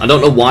well. I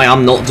don't know why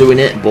I'm not doing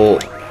it,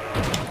 but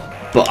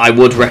I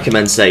would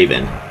recommend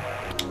saving.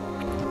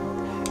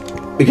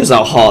 Because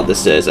how hard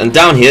this is. And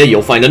down here,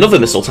 you'll find another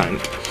missile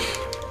tank.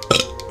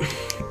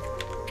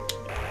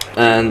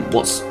 And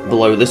what's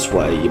below this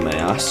way, you may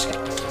ask?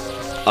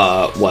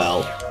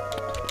 Well,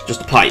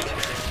 just a pipe.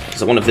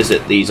 Because I want to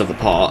visit these other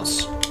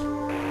parts.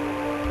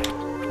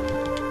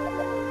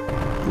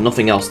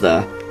 Nothing else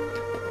there.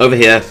 Over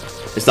here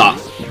is that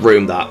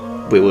room that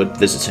we were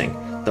visiting.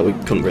 That we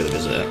couldn't really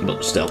visit it,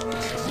 but still.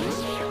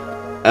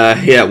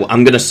 Here, well,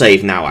 I'm going to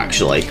save now,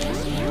 actually.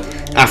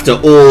 After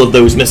all of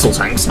those missile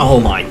tanks. Oh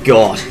my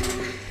god.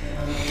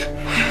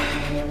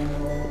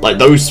 Like,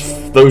 those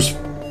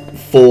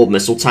 4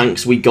 missile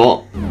tanks we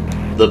got.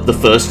 The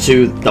first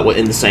 2 that were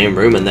in the same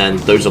room, and then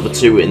those other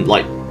 2 in,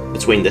 like,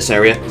 between this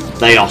area.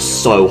 They are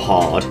so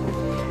hard.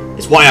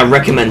 It's why I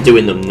recommend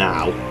doing them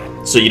now.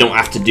 So you don't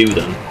have to do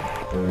them.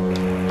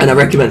 And I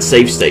recommend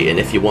save stating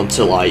if you want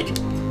to, like,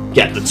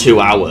 get the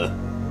 2-hour,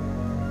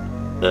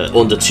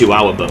 under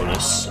 2-hour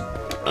bonus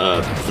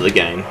for the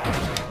game.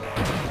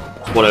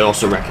 That's what I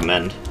also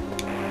recommend.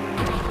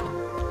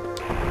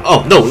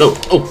 Oh, no, no.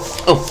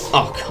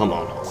 Oh, come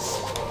on.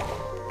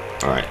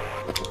 Alright.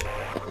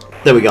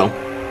 There we go.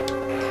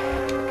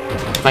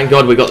 Thank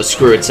God we got the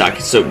screw attack,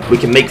 so we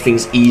can make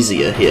things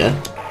easier here.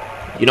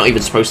 You're not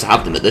even supposed to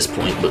have them at this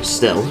point, but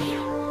still.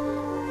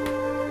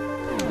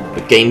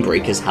 But game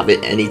breakers have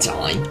it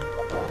anytime.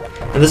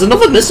 And there's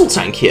another missile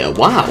tank here,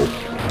 wow.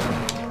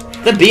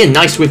 They're being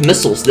nice with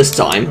missiles this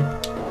time.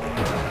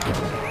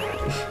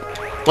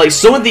 Like,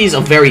 some of these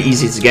are very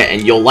easy to get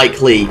and you're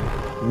likely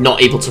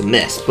not able to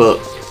miss, but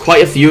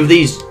quite a few of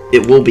these,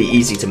 it will be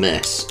easy to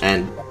miss.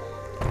 And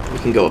we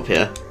can go up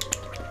here.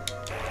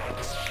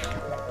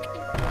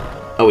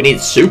 Oh, we need a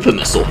super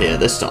missile here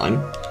this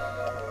time.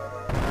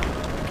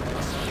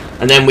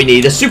 And then we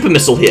need a super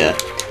missile here.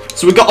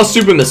 So we got a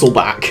super missile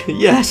back.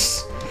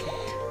 Yes.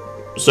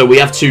 So we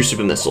have 2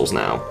 super missiles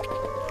now.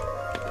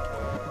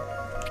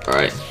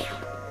 Alright.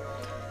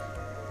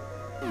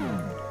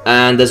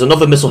 And there's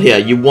another missile here.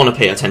 You want to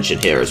pay attention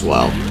here as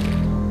well.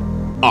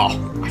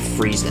 Oh, I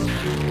freeze him.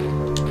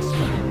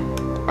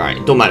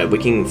 Alright, don't matter. We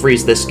can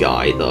freeze this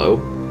guy, though.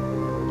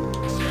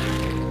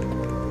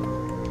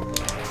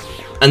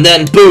 And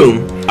then,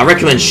 boom! I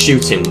recommend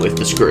shooting with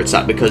the screw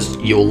attack because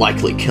you'll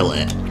likely kill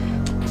it.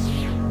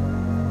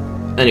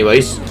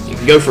 Anyways, you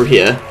can go through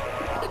here.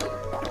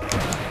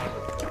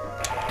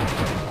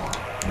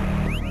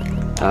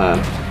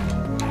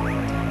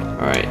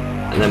 Alright,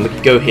 and then we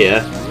can go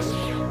here.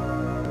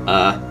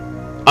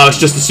 Oh, it's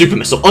just a super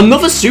missile.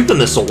 Another super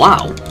missile,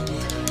 wow!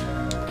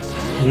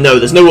 No,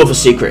 there's no other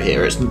secret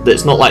here.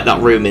 It's not like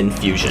that room in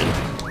Fusion.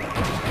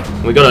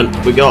 We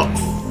got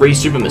 3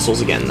 super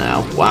missiles again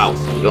now. Wow,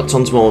 we got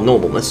tons more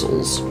normal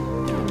missiles.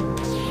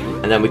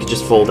 And then we could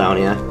just fall down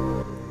here.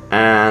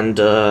 And,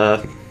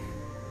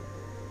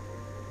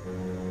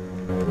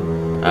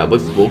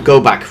 we'll go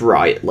back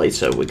right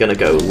later. We're gonna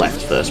go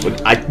left first.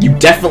 You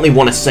definitely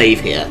want to save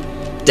here.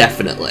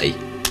 Definitely.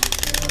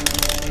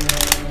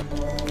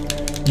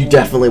 you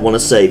definitely want to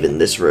save in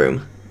this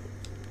room.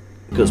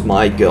 Because,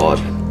 my god.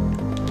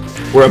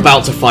 We're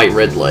about to fight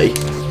Ridley.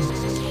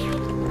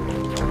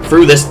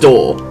 Through this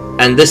door.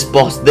 And this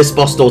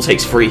boss door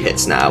takes 3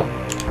 hits now.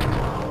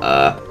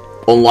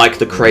 Unlike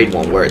the Kraid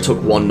one, where it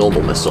took 1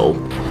 normal missile.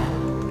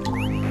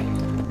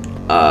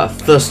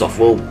 First off,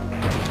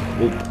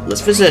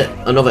 let's visit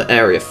another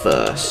area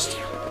first.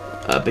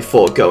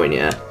 Before going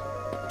here.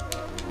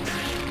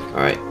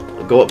 Alright,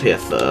 we'll go up here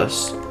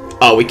first.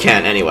 Oh, we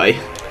can't anyway.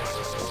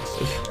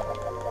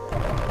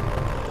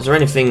 Is there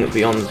anything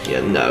beyond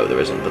here? No, there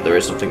isn't, but there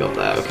is something up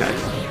there. Okay.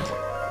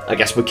 I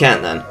guess we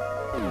can't then.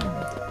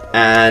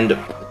 And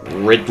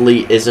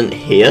Ridley isn't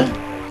here?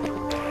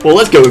 Well,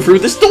 let's go through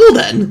this door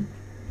then!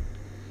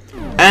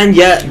 And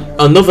yet,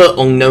 another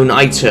unknown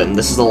item.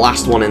 This is the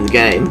last one in the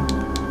game.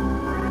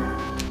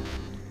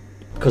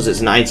 Because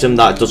it's an item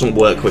that doesn't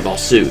work with our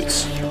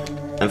suits.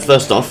 And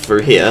first off,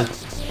 through here,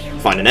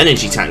 find an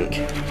energy tank.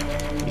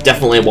 You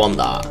definitely want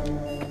that.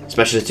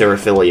 Especially to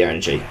refill your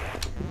energy.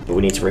 But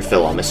we need to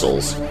refill our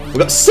missiles. We've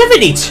got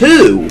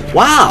 72!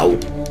 Wow!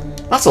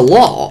 That's a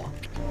lot!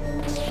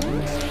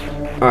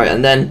 Alright,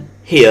 and then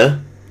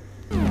here.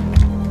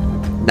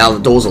 Now the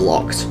doors are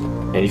locked.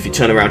 And if you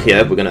turn around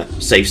here, we're gonna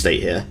save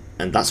state here.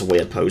 And that's a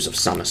weird pose of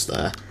Samus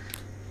there.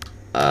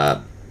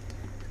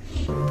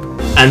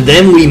 And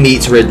then we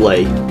meet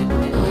Ridley.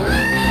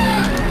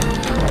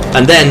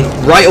 And then,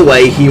 right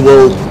away, he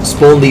will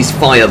spawn these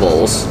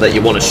fireballs that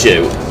you want to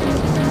shoot.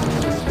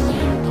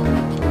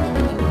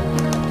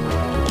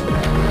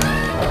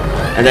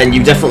 And then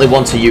you definitely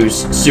want to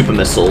use super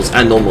missiles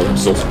and normal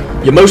missiles.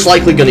 You're most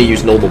likely going to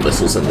use normal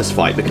missiles in this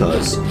fight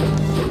because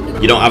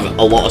you don't have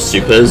a lot of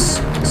supers,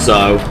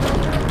 so...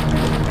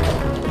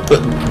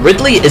 But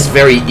Ridley is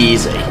very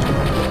easy.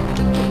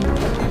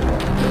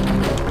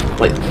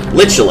 Like,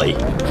 literally.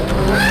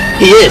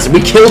 He is!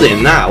 We killed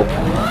him now!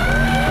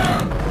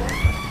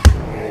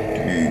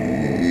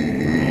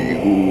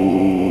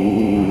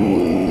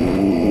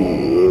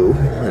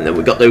 And then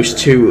we got those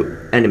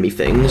 2 enemy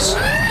things.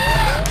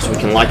 So we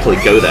can likely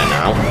go there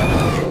now.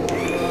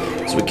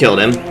 So we killed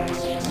him.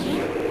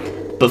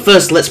 But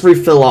first, let's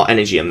refill our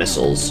energy and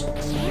missiles.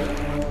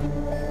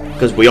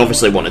 Because we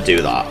obviously want to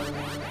do that.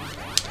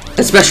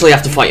 Especially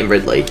after fighting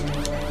Ridley.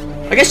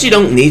 I guess you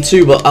don't need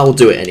to, but I'll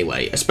do it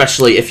anyway.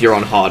 Especially if you're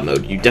on hard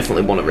mode, you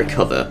definitely want to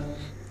recover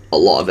a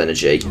lot of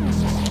energy.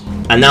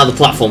 And now the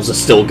platforms are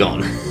still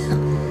gone.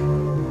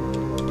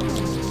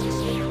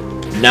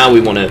 Now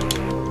we want to...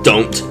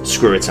 Don't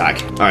screw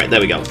attack. Alright, there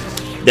we go.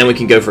 Then we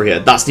can go for here.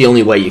 That's the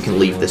only way you can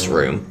leave this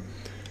room.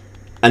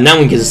 And now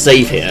we can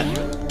save here.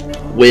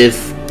 With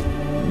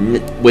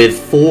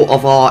 4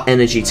 of our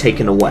energy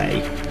taken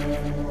away.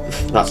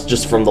 That's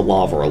just from the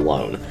lava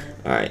alone.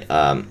 Alright,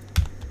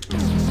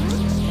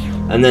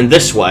 and then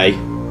this way...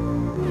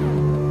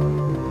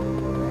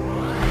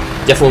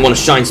 Definitely want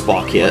to Shine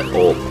Spark here,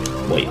 or...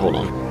 Wait, hold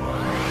on.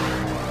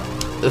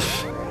 Ugh.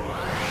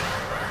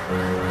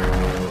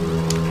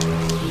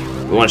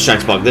 We want to Shine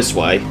Spark this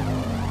way.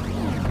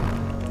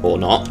 Or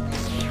not.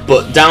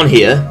 But down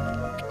here...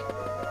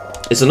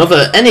 is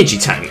another energy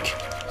tank.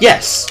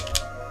 Yes!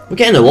 We're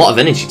getting a lot of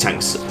energy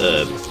tanks,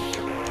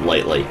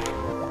 lately.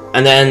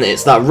 And then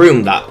it's that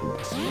room that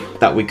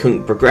we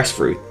couldn't progress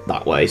through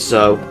that way,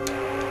 so...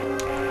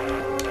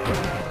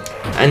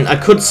 And I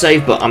could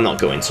save, but I'm not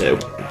going to.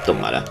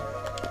 Doesn't matter.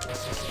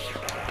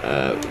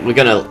 We're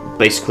gonna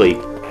basically...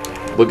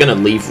 We're gonna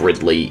leave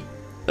Ridley's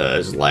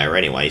lair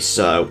anyway,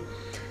 so...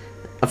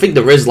 I think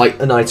there is, like,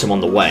 an item on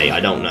the way.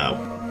 I don't know.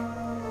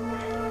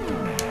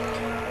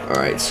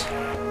 Alright.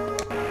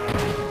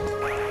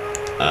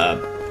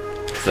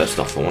 First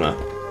off, I wanna...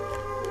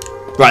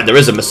 Right, there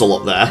is a missile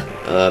up there.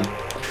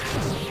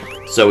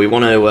 So we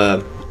want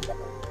to,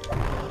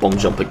 bomb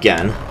jump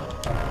again.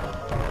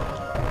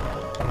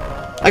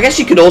 I guess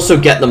you could also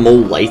get them all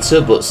later,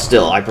 but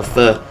still, I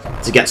prefer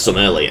to get some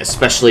early,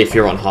 especially if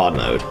you're on hard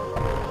mode.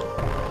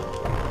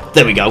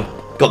 There we go.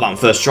 Got that on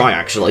first try,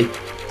 actually.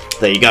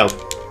 There you go.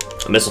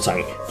 A missile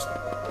tank.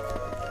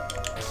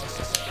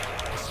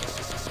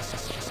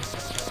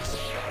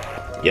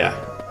 Yeah.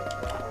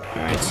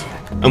 Alright.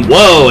 And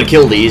whoa, I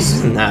killed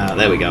these. Nah,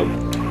 there we go.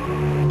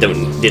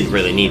 Didn't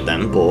really need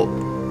them, but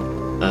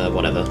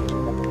whatever.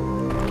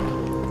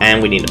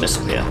 And we need a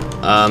missile here.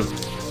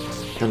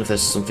 Don't know if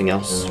there's something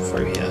else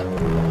through here.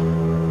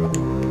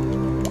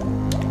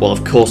 Well,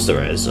 of course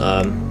there is.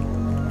 I'm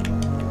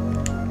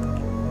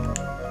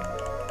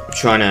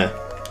trying to...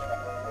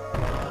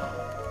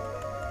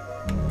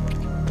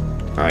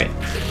 Alright.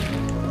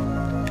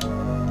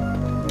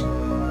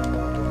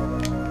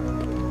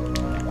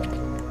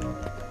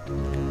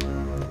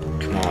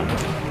 Come on.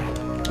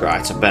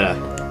 Right, I better...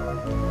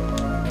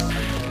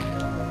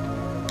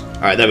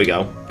 Alright, there we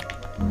go.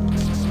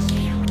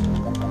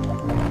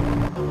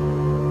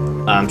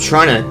 I'm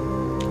trying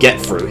to get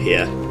through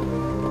here.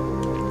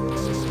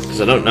 Because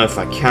I don't know if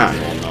I can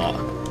or not.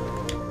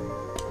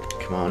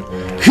 Come on.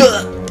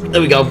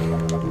 There we go.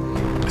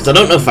 Because I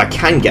don't know if I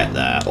can get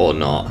there or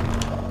not.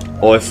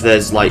 Or if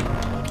there's like...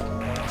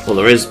 Well,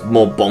 there is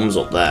more bombs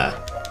up there.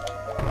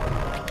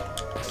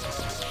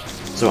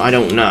 So I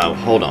don't know.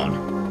 Hold on.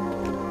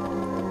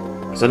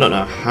 Because I don't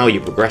know how you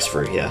progress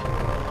through here.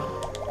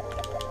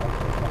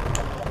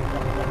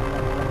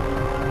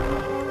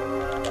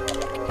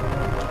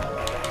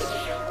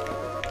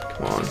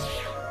 Come on.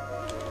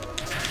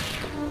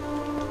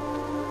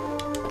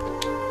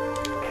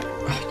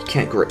 Oh, you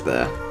can't grip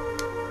there.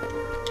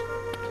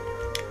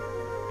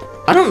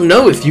 I don't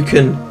know if you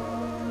can...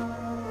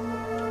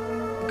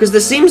 Because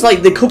there seems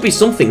like there could be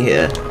something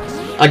here.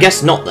 I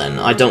guess not then.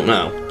 I don't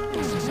know.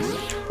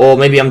 Or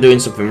maybe I'm doing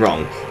something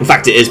wrong. In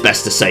fact, it is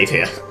best to save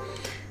here.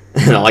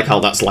 And I like how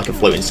that's like a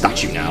floating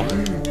statue now.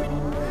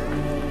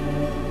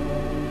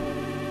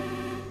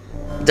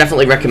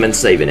 Definitely recommend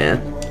saving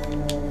here.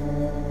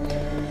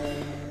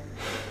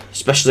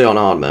 Especially on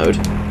hard mode.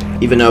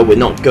 Even though we're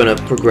not going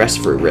to progress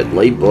through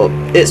Ridley, but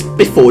it's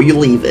before you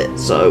leave it,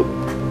 so...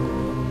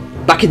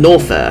 Back in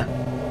Norfair,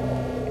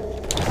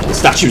 the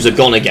statues are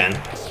gone again.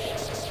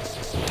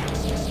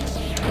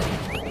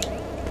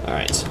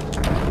 Alright.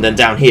 And then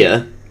down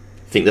here,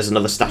 think there's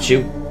another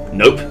statue?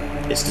 Nope,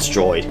 it's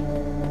destroyed.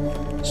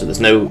 So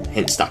there's no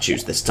hint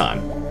statues this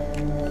time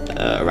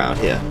around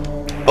here.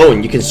 Oh,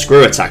 and you can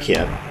screw attack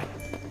here.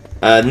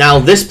 Now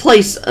this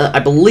place, I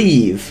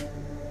believe,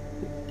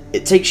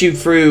 it takes you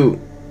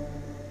through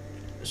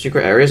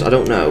secret areas. I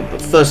don't know,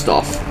 but first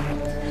off,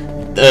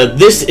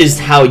 this is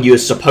how you're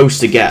supposed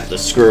to get the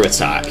screw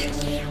attack.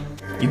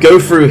 You go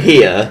through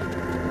here,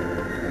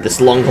 this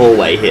long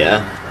hallway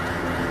here.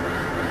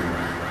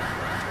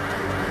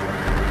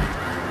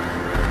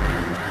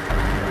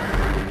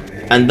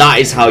 And that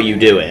is how you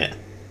do it.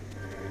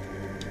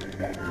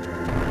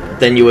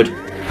 Then you would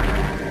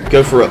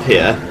go through up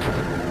here.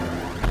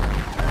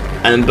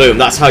 And then boom,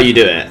 that's how you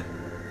do it.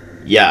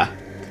 Yeah.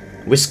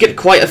 We skipped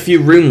quite a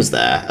few rooms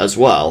there as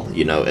well,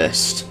 you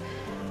noticed.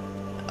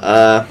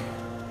 So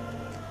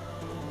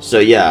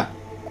yeah.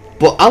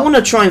 But I want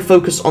to try and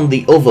focus on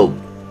the other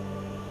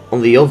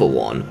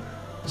one.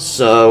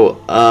 So,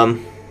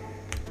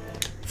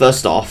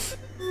 first off,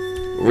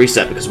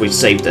 reset because we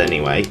saved it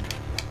anyway.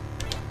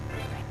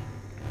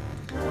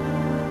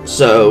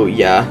 So,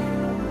 yeah.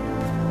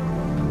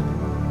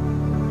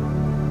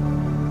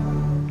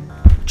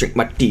 Drink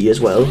my tea as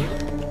well.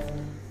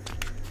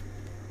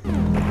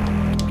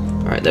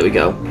 Alright, there we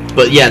go.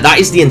 But yeah, that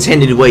is the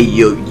intended way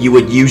you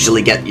would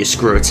usually get your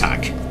screw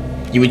attack.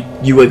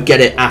 You would get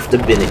it after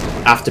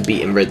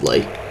beating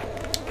Ridley.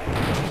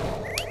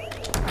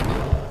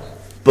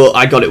 But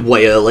I got it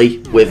way early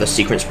with a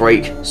sequence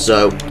break,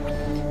 so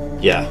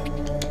yeah.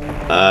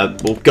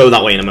 We'll go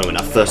that way in a moment.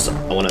 Now, first,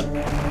 I want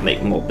to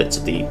make more bits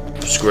of the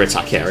screw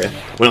attack area.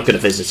 We're not going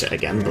to visit it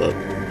again, but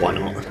why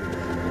not?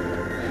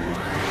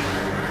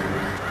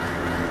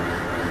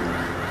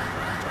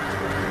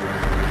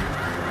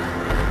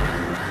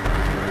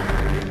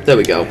 There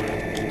we go.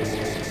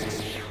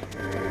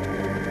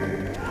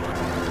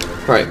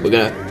 Right, we're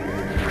gonna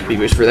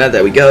be through there.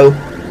 There we go.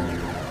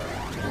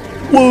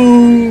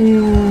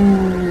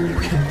 Woo!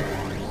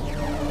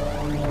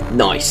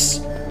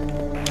 Nice.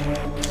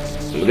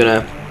 I'm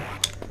gonna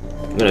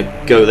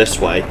go this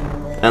way,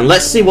 and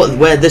let's see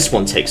where this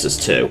one takes us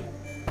to.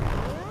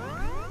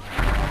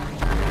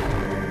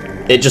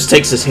 It just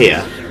takes us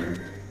here.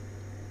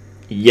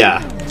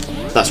 Yeah,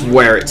 that's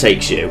where it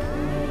takes you.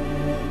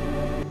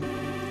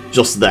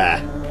 Just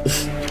there.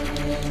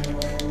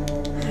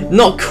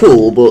 Not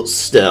cool, but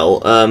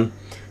still.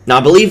 Now, I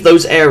believe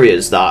those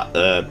areas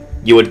that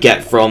you would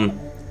get from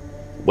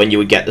when you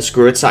would get the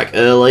screw attack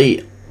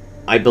early,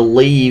 I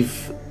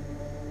believe...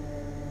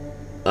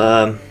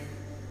 I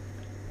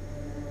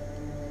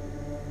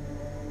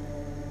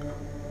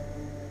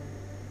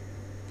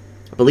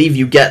believe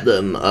you get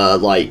them,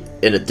 like,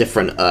 in a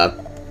different...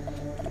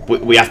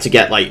 we have to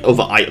get, like,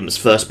 other items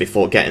first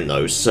before getting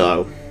those,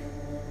 so...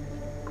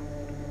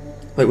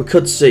 Wait, we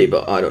could see,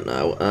 but I don't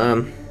know.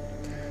 I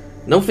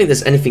don't think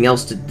there's anything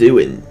else to do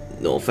in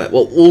Norfair.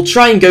 Well, we'll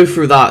try and go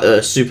through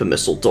that super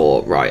missile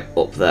door right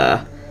up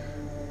there.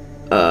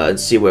 And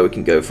see where we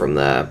can go from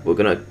there. We're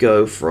gonna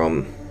go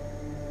from...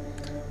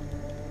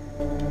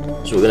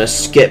 So we're gonna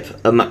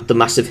skip the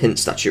massive hint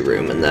statue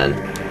room, and then...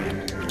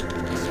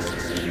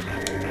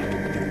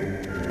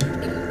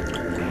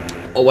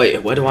 Oh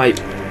wait, where do I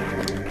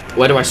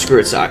screw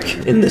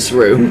attack in this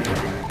room?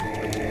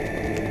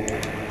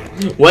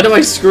 Where do I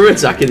screw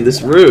attack in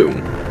this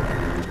room?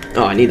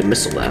 Oh, I need a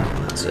missile there.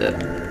 That's it.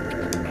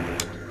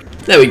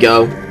 There we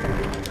go.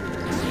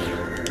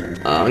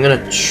 I'm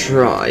gonna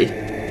try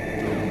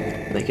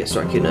make it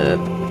so I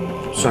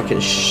can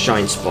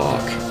shine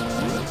spark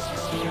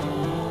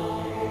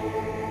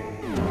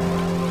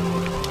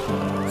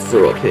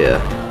through up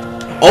here.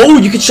 Oh,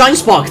 you could shine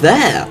spark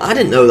there. I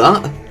didn't know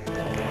that.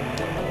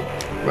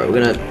 Right,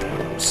 we're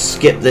gonna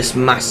skip this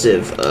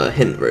massive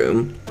hint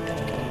room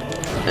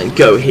and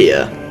go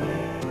here.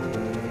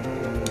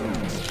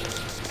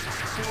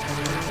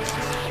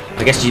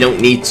 I guess you don't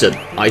need to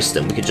ice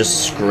them, we could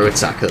just screw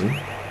attack them.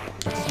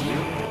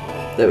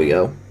 There we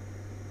go.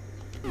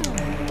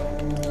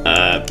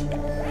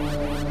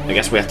 I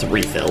guess we have to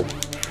refill.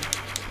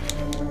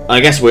 I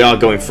guess we are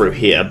going through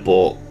here,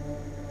 but...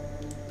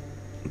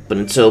 But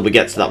until we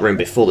get to that room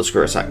before the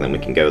screw attack, then we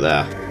can go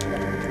there.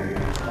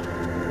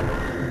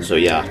 So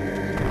yeah.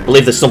 I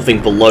believe there's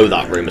something below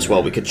that room as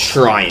well we could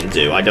try and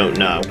do. I don't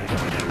know.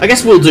 I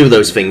guess we'll do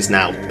those things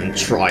now and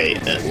try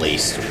it at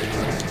least.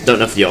 Don't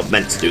know if you're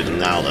meant to do them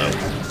now, though.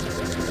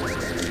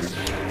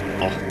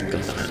 Oh,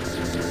 god damn it.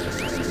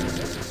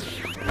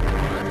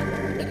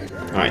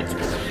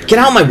 Alright. Get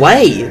out of my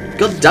way!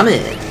 God damn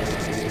it!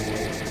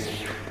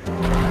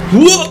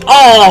 Whoa!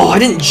 Oh, I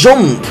didn't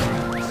jump!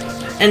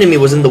 Enemy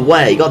was in the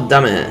way, god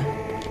damn it.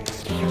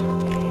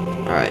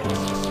 Alright.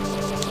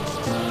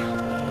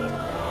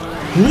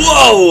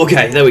 Whoa!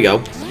 Okay, there we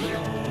go.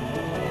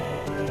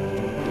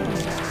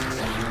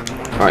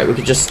 Alright, we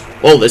could just...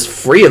 Oh, there's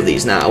 3 of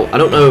these now. I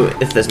don't know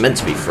if there's meant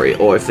to be 3,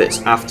 or if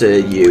it's after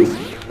you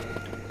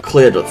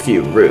cleared a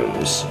few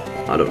rooms.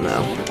 I don't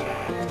know.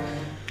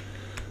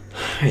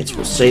 Alright,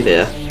 we'll save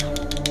here.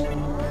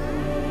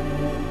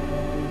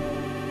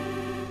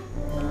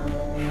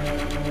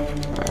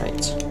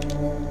 Alright.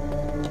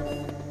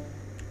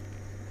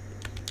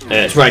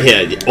 It's right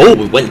here. Oh,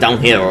 we went down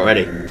here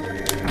already.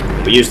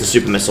 We used the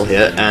super missile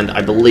here, and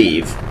I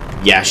believe...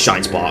 Yeah,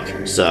 Shine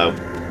Spark, so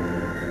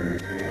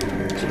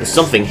there's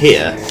something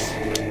here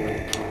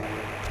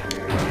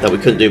that we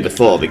couldn't do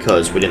before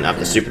because we didn't have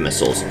the super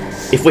missiles.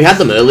 If we had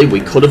them early,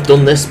 we could have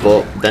done this,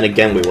 but then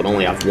again, we would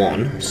only have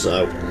 1,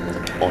 so...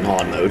 On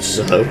hard mode,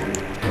 so...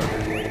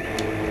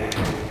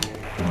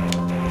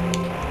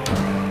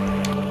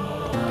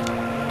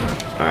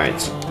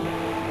 Alright.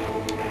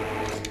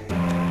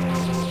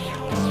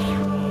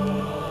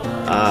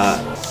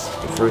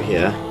 Through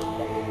here.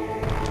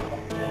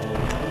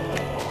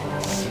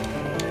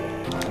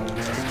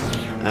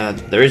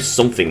 There is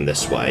something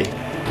this way.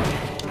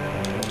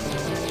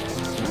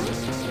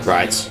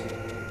 Right.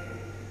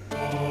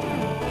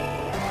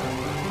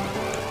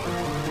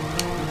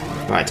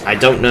 Right, I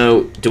don't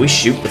know... Do we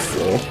shoot the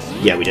floor?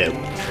 Yeah, we do.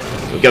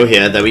 We go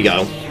here, there we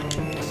go.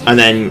 And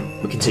then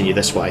we continue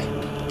this way.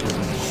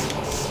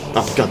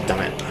 Oh, god damn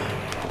it.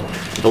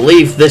 I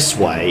believe this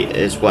way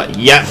is what...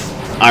 Yep,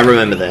 I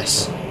remember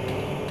this.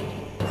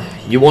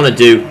 You want to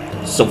do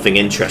something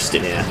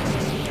interesting here.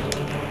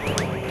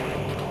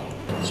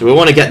 So we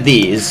want to get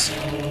these,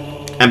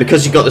 and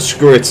because you've got the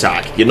screw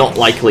attack, you're not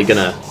likely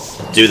gonna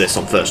do this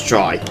on first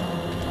try,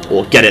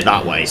 or get it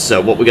that way. So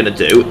what we're gonna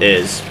do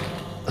is,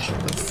 I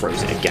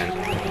froze it again.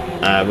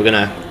 We're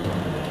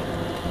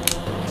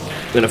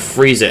gonna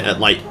freeze it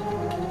at like,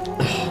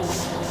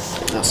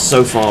 that's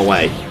so far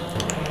away,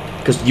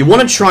 because you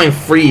want to try and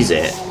freeze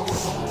it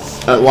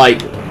at like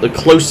the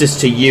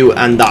closest to you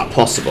and that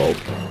possible.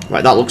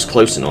 Right, that looks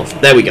close enough.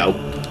 There we go.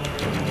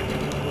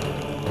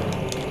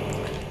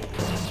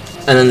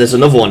 And then there's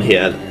another one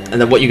here, and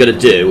then what you gotta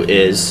do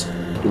is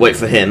you wait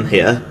for him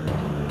here.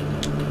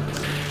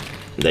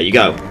 There you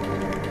go.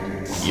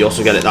 You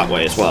also get it that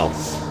way as well.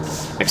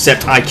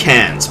 Except I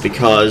can't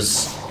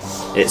because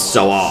it's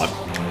so hard.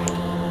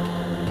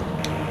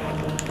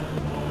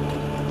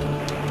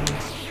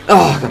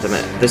 Oh, god damn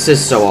it. This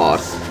is so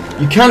hard.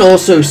 You can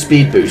also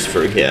speed boost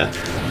through here.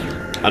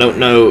 I don't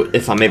know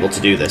if I'm able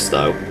to do this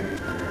though.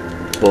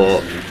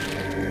 But...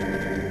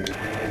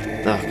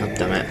 Oh, god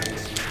damn it.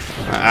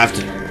 I have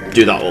to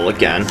do that all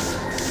again.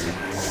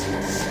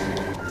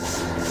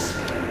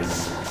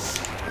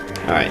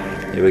 Alright,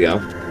 here we go.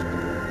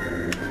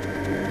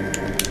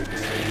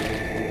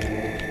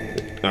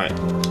 Alright.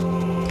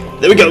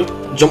 There we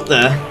go! Jump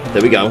there.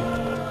 There we go.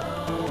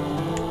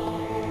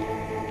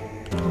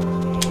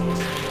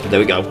 There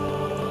we go.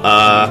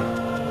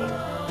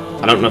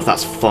 I don't know if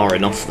that's far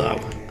enough though.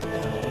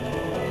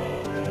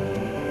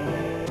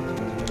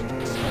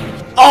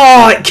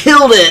 Oh, it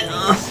killed it!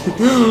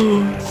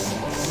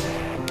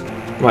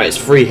 Right, it's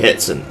 3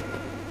 hits and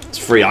it's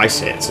 3 ice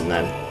hits and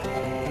then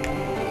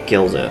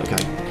kills it.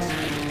 Okay.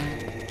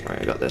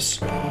 Alright, I got this.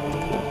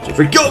 1, 2,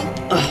 3, go!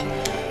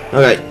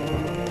 Okay.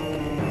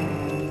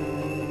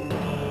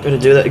 Gonna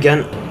do that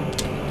again.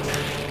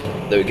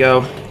 There we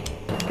go.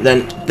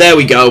 Then there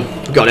we go.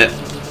 We got it.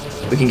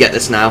 We can get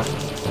this now.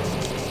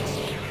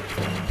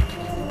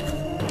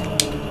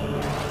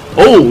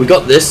 Oh, we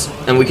got this,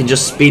 and we can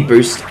just speed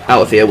boost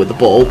out of here with the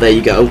ball. There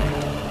you go.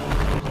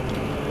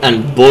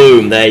 And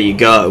boom, there you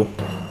go.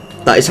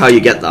 That is how you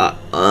get that.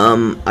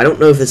 I don't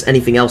know if there's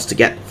anything else to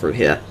get through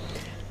here.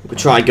 We could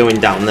try going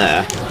down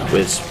there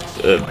with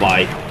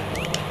by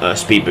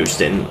speed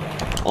boosting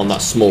on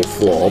that small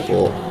floor,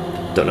 but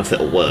don't know if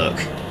it'll work.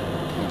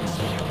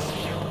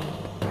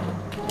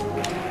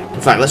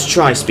 In fact, let's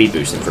try speed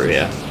boosting through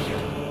here.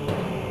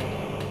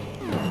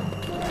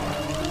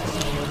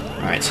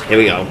 Right, here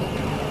we go.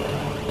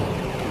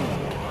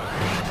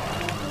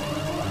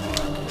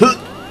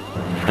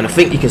 And I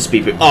think you can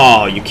speed boost.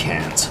 Oh, you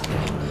can't.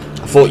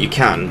 I thought you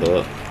can,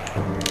 but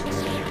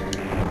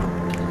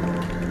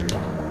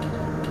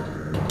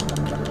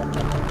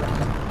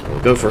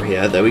we'll go for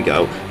here. There we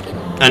go.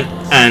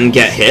 And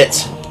get hit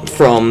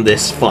from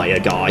this fire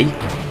guy.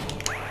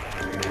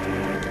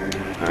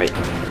 Alright.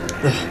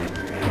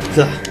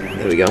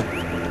 There we go.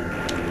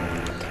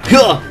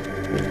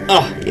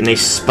 Oh, and they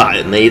spat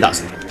at me.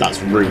 That's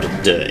rude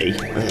and dirty.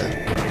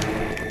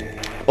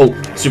 Oh,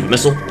 super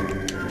missile.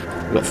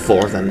 We've got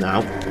 4 of them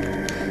now,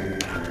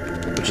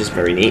 which is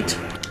very neat.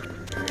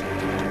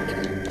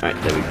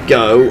 Alright, there we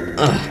go.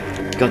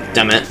 Ugh, God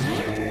damn it.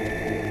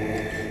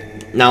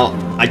 Now,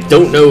 I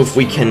don't know if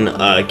we can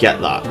get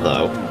that,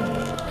 though.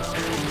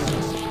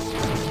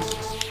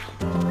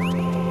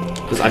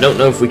 Because I don't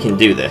know if we can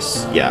do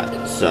this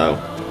yet, so...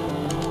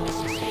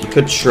 we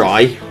could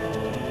try,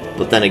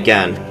 but then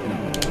again,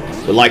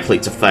 we're likely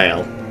to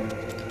fail.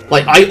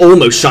 Like, I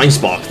almost Shine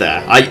Spark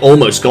there. I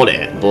almost got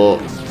it, but...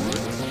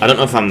 I don't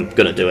know if I'm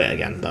gonna do it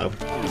again, though.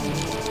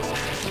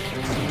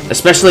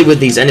 Especially with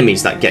these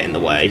enemies that get in the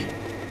way.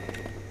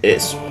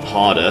 It's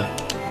harder.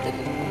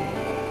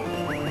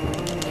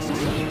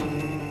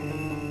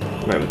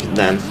 Right, we can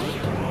then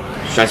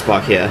Shine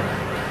Spark here.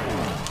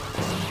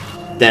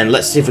 Then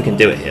let's see if we can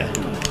do it here.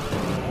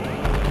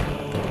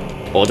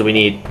 Or do we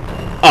need...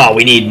 oh,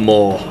 we need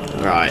more.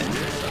 Right.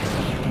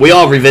 We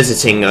are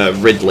revisiting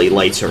Ridley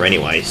later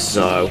anyway,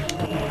 so...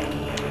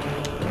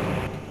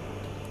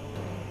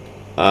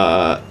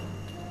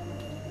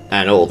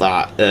 and all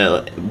that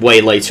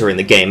way later in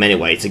the game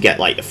anyway to get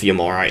like a few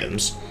more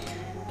items.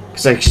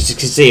 Because as you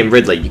can see in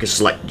Ridley, you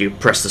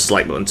press the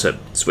select button to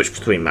switch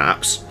between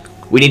maps.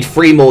 We need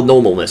 3 more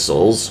normal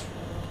missiles.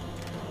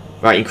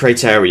 Right, in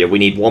Crate Area we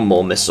need 1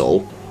 more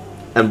missile,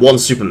 and 1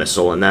 super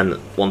missile, and then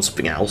 1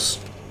 something else.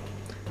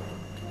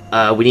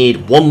 We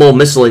need 1 more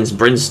missile in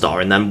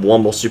Brinstar, and then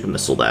 1 more super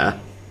missile there.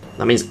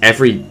 That means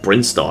every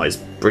Brinstar is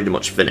pretty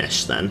much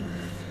finished then.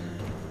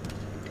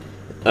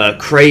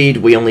 Kraid,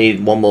 we only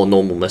need 1 more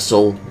normal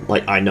missile.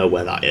 Like, I know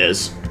where that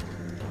is,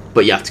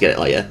 but you have to get it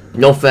later.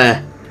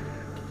 Norfair,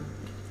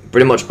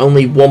 pretty much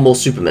only 1 more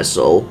super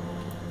missile,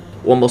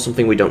 1 more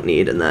something we don't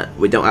need, and that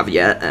we don't have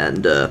yet,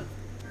 and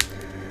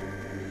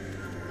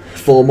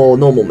 4 more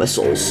normal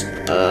missiles.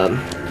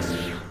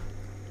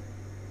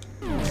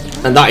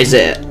 And that is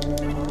it.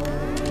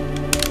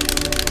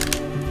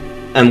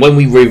 And when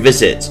we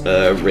revisit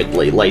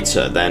Ridley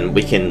later, then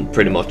we can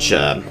pretty much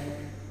go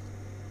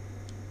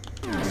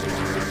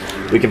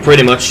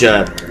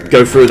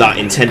through that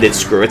intended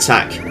screw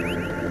attack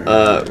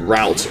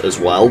route as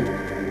well.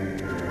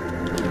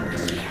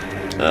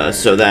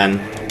 So then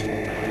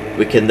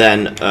we can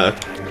then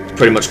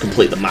pretty much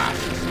complete the map.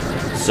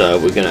 So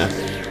we're gonna...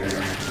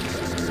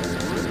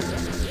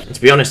 to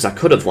be honest, I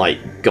could have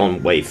like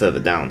gone way further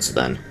down. So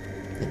then,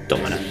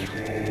 don't matter.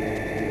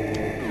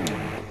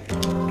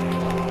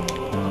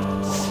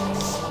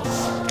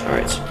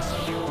 Alright.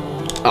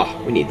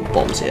 Oh, we need the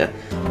bombs here.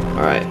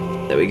 Alright,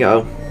 there we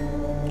go.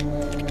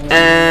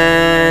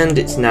 And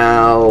it's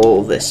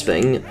now this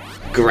thing.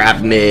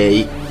 Grab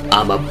me.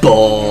 I'm a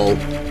ball.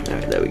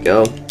 Alright, there we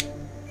go.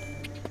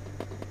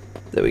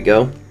 There we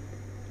go.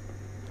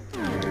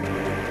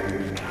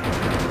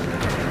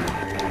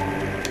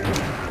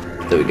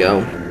 There we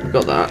go. We've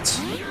got that.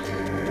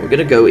 We're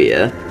gonna go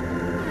here.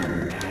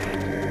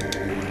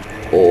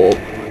 Or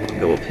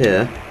go up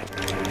here.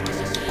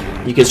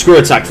 You can screw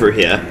attack through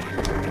here.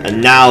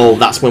 And now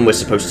that's when we're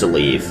supposed to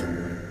leave.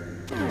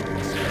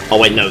 Oh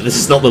wait, no, this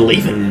is not the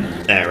leaving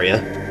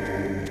area.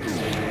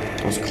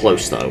 That was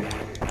close though.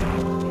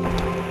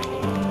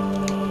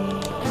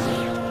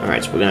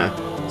 Alright, so we're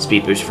gonna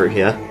speed boost through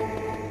here.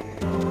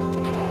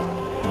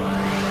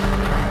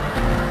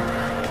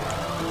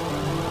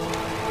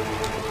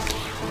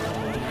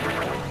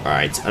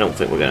 Alright, I don't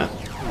think we're gonna...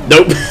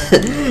 nope!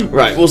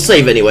 Right, we'll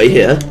save anyway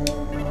here.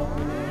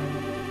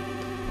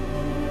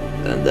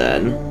 And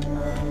then...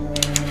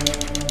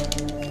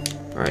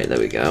 alright, there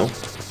we go.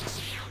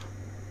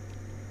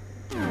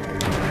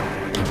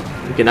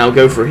 We can now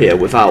go through here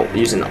without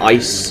using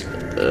Ice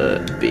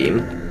Beam.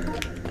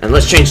 And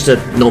let's change to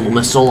normal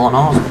missile on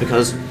ours,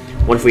 because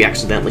what if we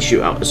accidentally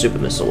shoot out a super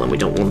missile and we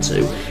don't want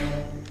to?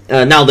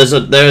 Now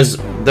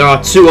there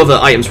are 2 other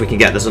items we can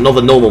get. There's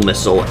another normal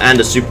missile and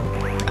a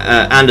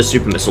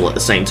super missile at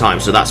the same time,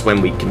 so that's when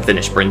we can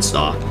finish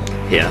Brinstar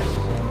here.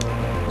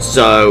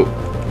 So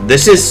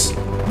this is...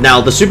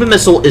 now the super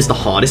missile is the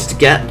hardest to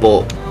get,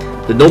 but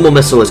the normal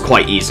missile is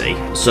quite easy.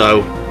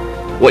 So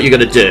what you're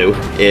gonna do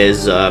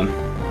is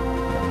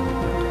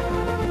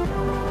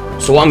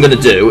so what I'm gonna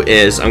do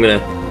is I'm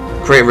gonna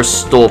create a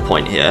restore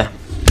point here,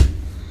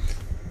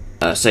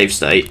 save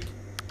state,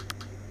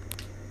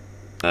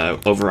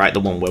 overwrite the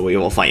one where we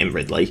all fight in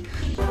Ridley,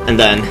 and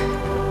then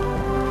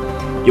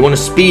you want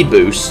to speed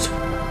boost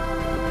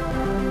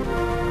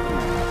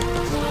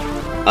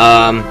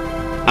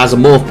as a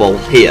morph ball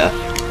here.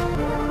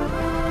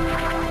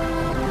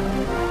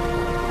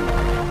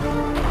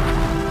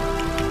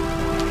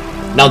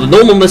 Now the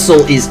normal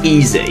missile is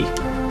easy,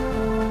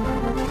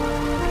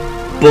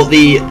 but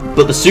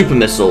the super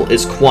missile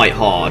is quite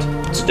hard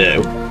to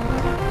do.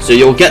 So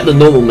you'll get the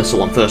normal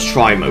missile on first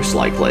try most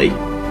likely,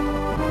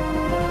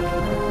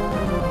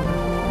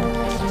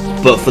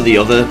 but for the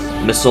other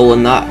missile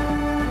and that.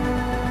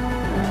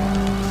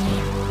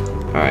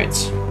 Alright.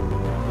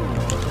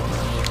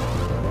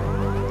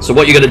 So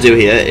what you're going to do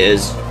here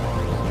is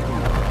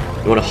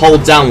you want to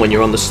hold down when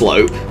you're on the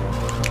slope,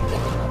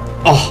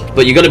 Oh,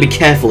 but you got to be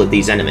careful of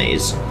these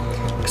enemies,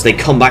 because they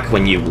come back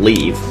when you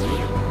leave,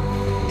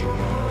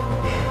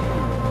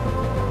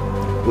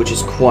 which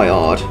is quite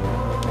hard.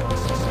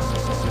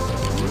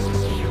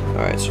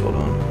 Alright, so hold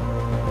on.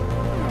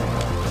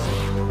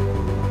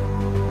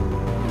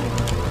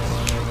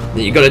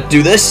 Then you gotta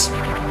do this.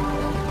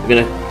 We're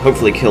gonna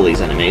hopefully kill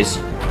these enemies.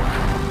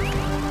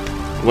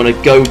 You wanna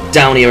go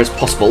down here as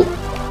possible.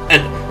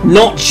 And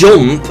not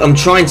jump! I'm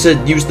trying to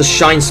use the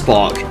Shine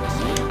Spark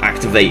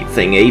activate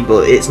thingy,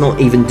 but it's not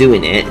even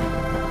doing it.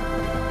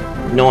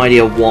 No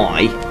idea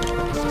why.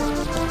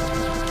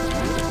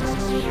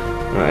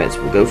 Alright, so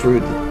we'll go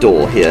through the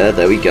door here.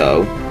 There we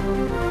go.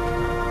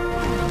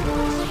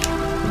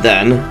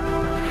 Then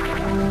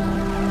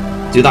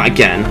do that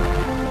again.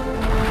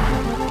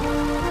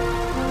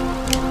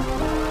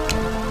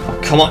 Oh,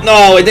 come on. No,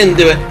 I didn't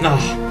do it. No.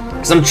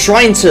 Because I'm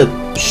trying to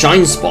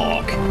Shine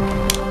Spark.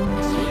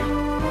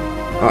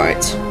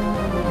 Alright.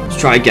 Let's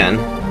try again.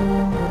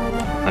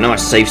 I know I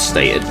save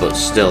stated, but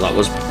still, that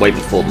was way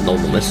before the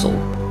normal missile.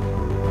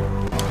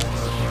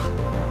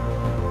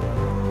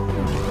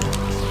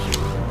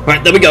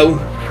 Right, there we go.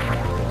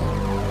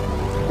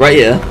 Right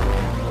here.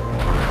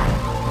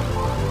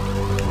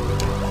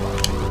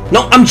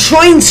 No, I'm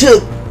trying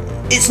to...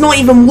 It's not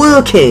even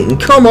working.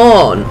 Come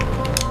on.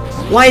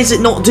 Why is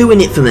it not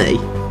doing it for me?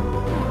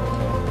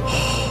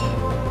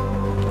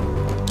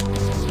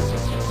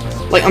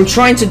 Like, I'm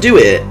trying to do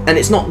it, and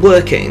it's not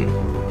working.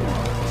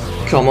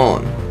 Come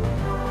on.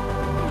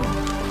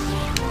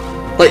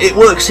 Like, it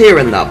works here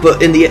and that,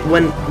 but in the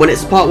when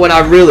it's the part when I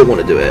really want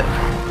to do it,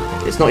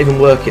 it's not even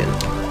working.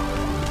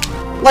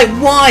 Like,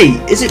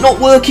 why is it not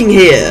working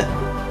here?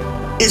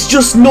 It's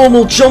just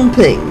normal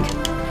jumping.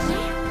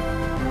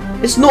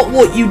 It's not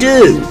what you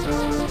do.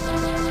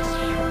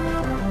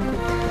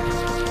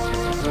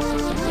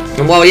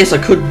 And while yes, I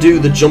could do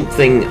the jump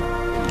thing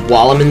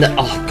while I'm in the...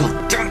 Oh,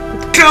 god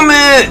damn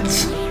it!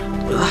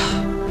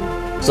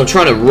 So I'm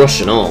trying to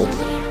rush and all,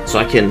 so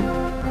I can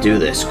do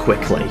this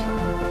quickly.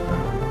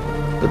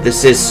 But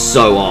this is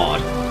so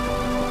hard.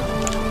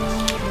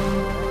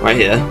 Right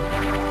here.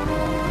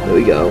 There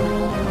we go.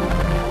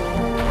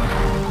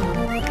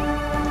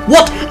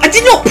 What? I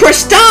did not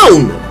press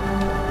down!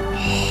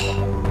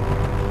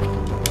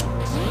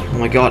 Oh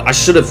my god, I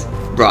should have...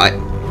 Right.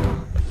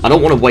 I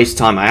don't want to waste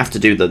time. I have to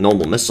do the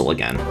normal missile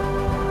again.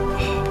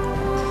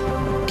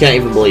 Can't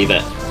even believe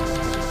it.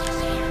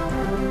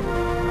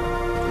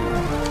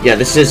 Yeah,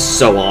 this is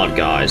so hard,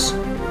 guys.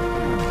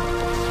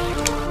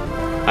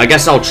 I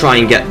guess I'll try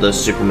and get the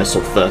super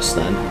missile first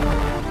then.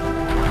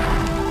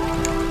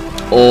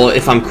 Or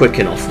if I'm quick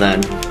enough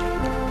then.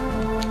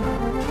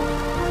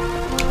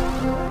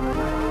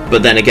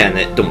 But then again,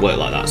 it doesn't work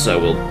like that, so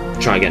we'll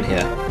try again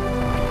here.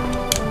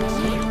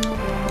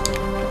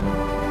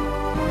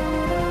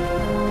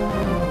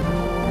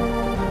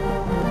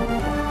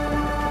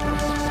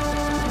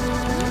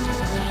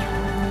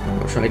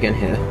 We'll try again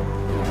here.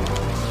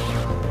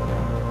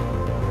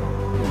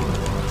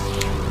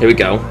 Here we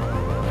go.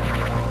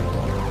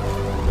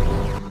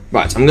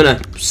 Right, I'm gonna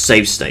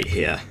save state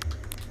here.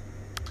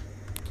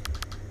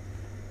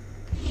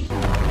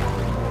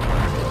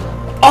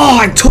 Oh,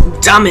 I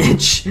took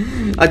damage!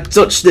 I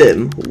touched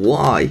him.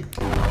 Why?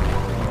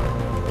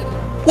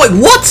 Wait,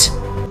 what?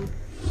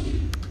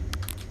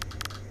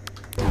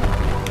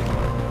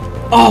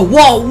 Oh,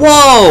 whoa,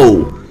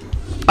 whoa!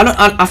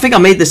 I think I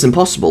made this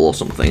impossible or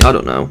something. I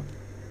don't know.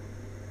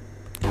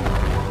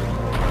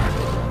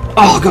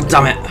 Oh, god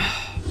damn it!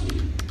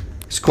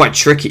 It's quite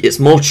tricky. It's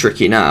more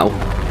tricky now.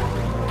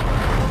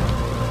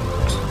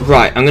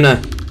 Right, I'm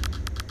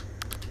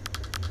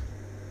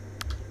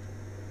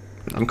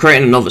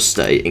creating another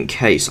state in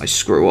case I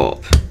screw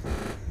up.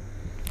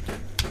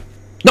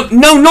 No,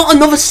 no, not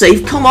another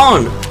save, come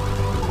on!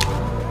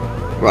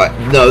 Right,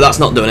 no, that's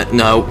not doing it,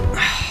 no.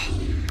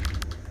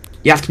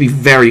 You have to be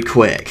very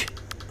quick.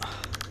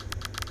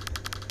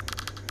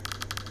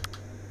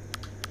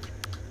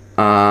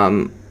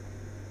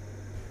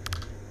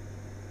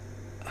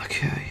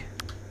 Okay.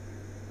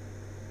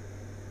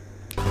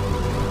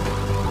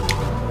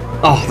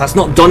 Oh, that's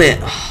not done it.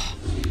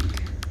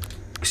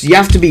 Because you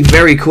have to be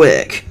very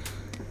quick.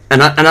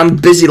 And I'm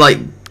busy, like,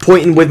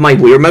 pointing with my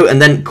Wii remote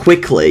and then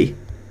quickly...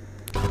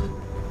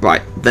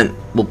 Right, then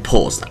we'll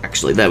pause that,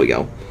 actually. There we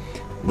go.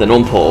 Then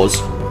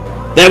unpause.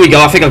 There we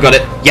go, I think I've got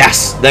it.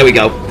 Yes, there we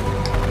go.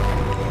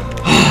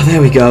 Oh,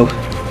 there we go.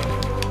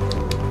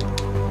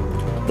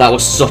 That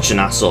was such an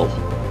asshole.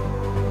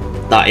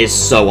 That is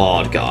so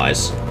hard,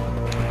 guys.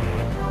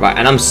 Right,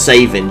 and I'm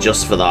saving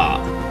just for that.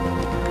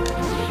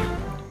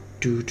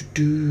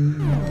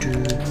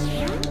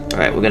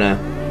 Alright, we're gonna...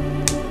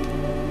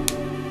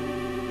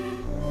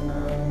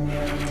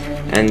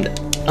 And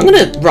I'm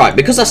gonna... Right,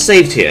 because I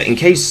saved here, in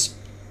case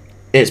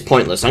it's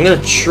pointless, I'm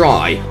gonna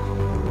try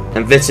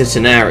and visit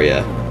an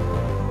area.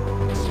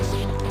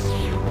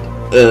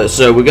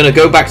 So we're gonna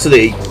go back to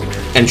the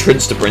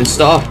entrance to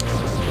Brinstar.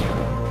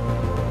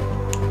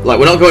 Like,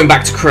 we're not going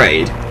back to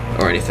Kraid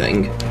or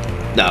anything.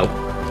 No.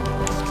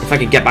 If I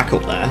could get back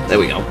up there. There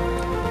we go.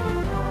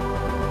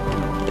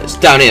 Let's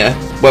down here,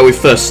 where we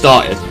first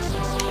started.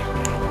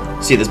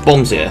 See, there's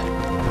bombs here.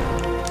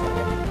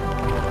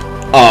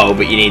 Oh,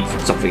 but you need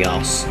something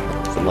else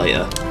for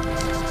later.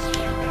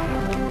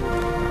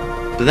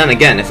 But then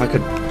again, if I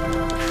could...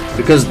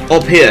 Because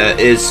up here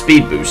is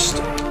speed boost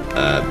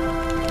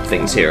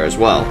things here as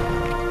well.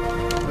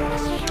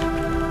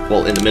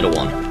 Well, in the middle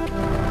one.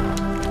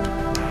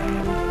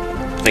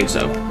 I think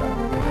so.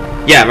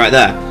 Yeah, right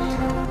there.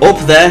 Up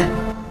there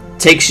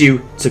takes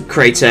you to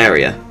Crate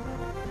area.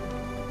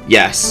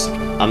 Yes,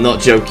 I'm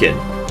not joking.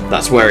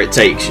 That's where it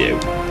takes you.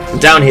 And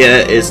down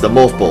here is the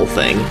morph ball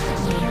thing,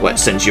 where it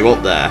sends you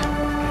up there.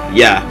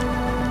 Yeah.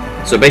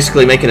 So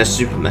basically making a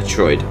Super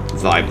Metroid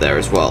vibe there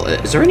as well.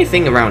 Is there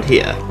anything around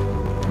here?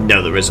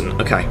 No, there isn't.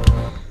 Okay.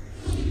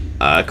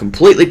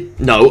 Completely...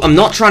 No, I'm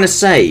not trying to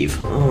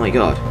save. Oh my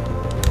god.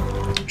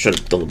 Should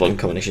have done the button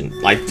combination.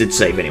 I did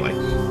save anyway.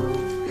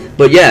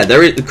 But yeah,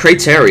 the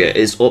Crate area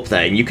is up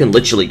there, and you can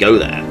literally go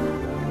there.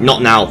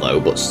 Not now, though,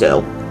 but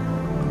still.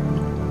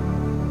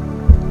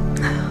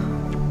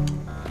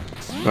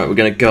 Right, we're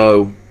gonna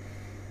go...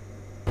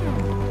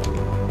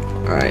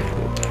 Alright.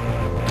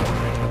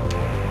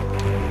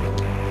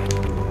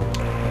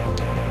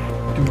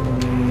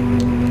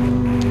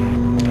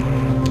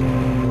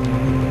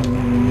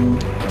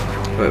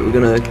 Right, we're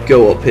gonna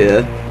go up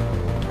here.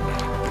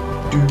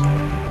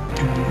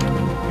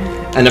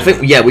 And I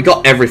think, yeah, we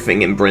got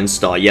everything in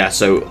Brinstar, yeah,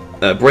 so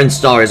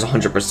Brinstar is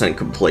 100%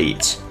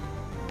 complete.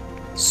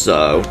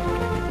 So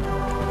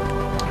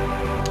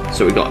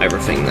we got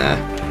everything there.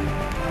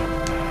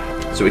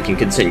 So we can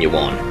continue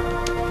on.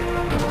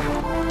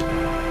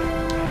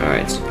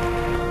 Alright.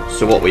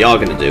 So what we are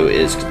going to do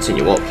is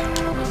continue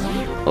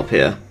up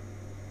here.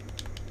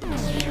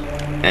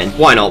 And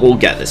why not, we'll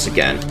get this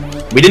again.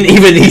 We didn't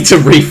even need to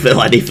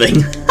refill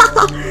anything.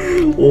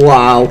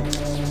 Wow.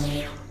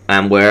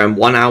 And we're in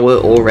 1 hour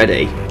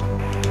already,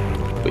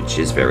 which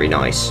is very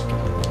nice.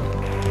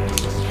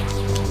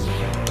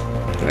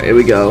 Alright, here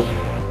we go.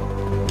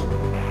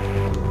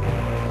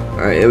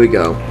 Alright, here we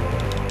go.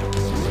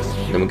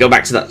 Then we'll go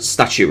back to that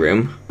statue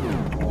room.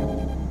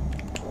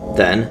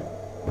 Then.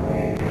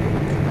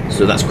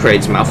 So that's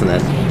Kraid's mouth, and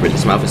then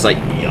Brit's mouth is like,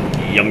 yum,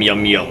 yum,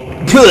 yum,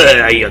 yum.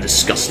 You're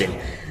disgusting.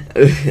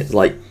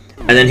 Like,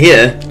 and then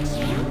here,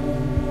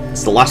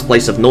 it's the last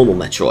place of normal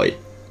Metroid.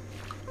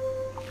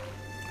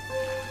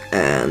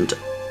 And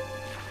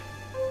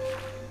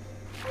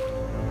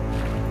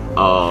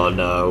oh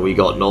no, we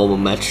got normal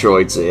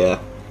Metroids here.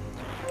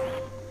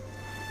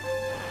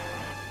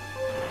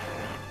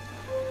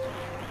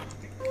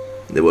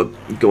 They were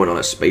going on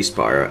a space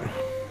pirate.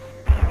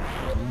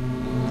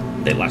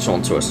 They latch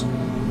onto us.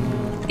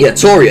 Yeah,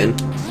 Torian.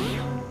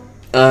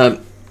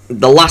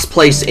 The last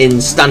place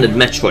in standard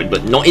Metroid,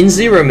 but not in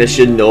Zero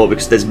Mission, no,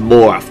 because there's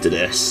more after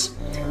this.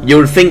 You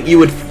would think you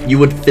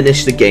would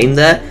finish the game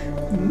there.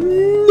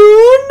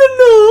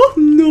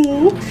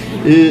 No.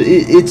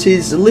 It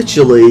is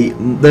literally...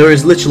 There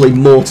is literally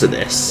more to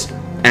this.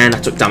 And I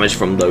took damage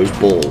from those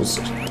balls.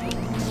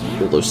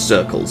 All those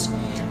circles.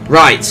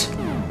 Right.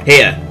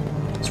 Here.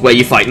 It's where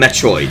you fight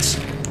Metroids.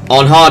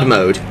 On hard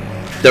mode,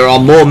 there are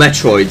more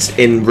Metroids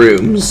in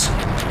rooms.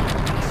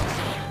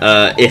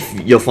 If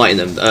you're fighting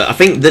them. I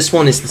think this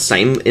one is the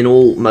same in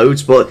all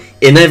modes, but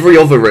in every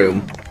other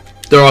room,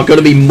 there are going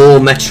to be more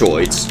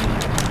Metroids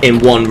in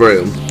one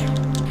room.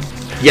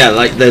 Yeah,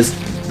 like, there's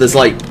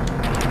like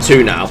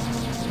 2 now.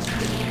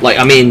 Like,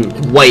 I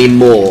mean, way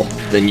more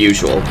than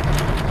usual.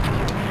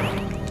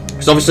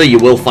 Because obviously you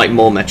will fight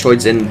more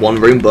Metroids in one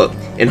room, but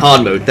in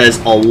hard mode, there's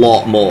a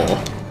lot more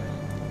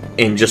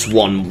in just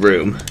one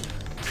room.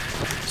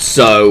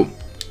 So,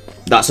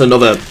 that's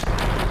another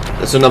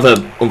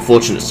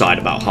unfortunate side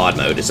about hard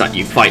mode, is that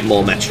you fight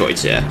more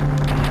Metroids here.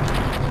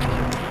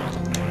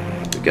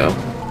 There we go.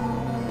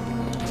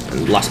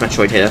 And last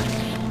Metroid here.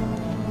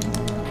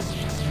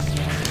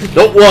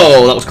 Oh,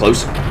 whoa, that was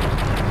close.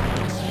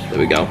 There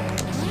we go.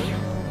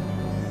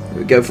 There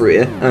we go through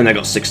here. And I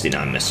got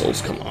 69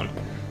 missiles, come on.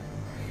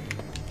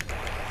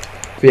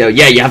 But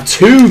yeah, you have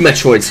 2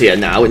 Metroids here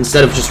now,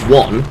 instead of just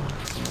 1.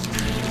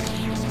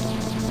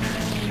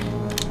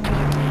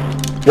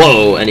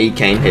 Whoa, and he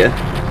came here.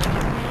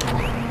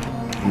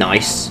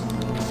 Nice.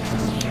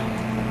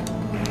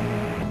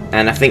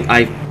 And I think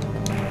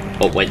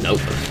oh wait, no.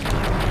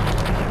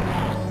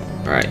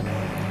 Alright.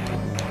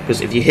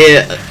 Because if you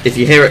hear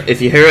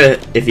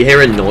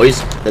a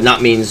noise, then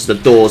that means the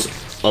doors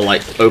are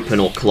like open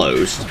or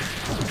closed.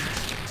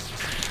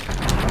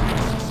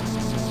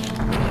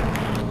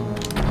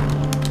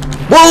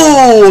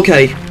 Whoa!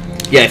 Okay.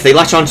 Yeah, if they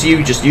latch onto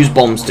you, just use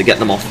bombs to get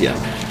them off you.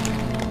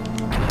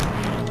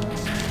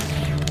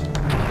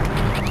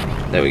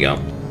 There we go.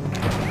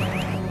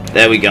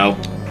 There we go.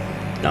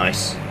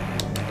 Nice.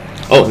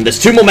 Oh, and there's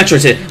 2 more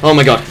Metroids here. Oh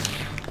my god.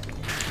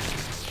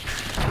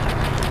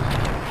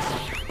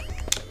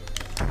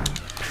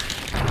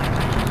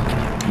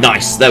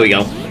 Nice. There we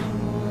go.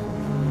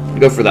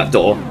 Go through that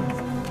door.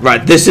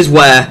 Right, this is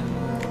where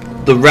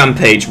the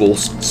rampage will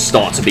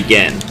start to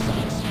begin.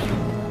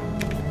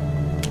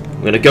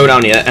 I'm gonna go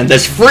down here, and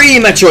there's 3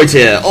 Metroids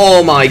here.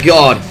 Oh my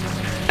god.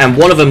 And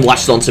one of them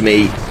latched onto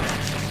me.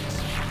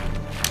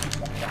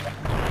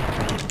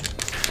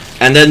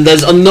 And then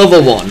there's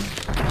another one.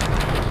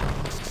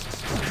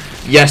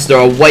 Yes, there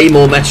are way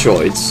more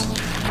Metroids.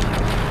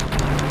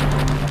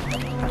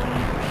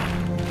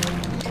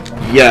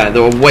 Yeah,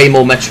 there are way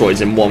more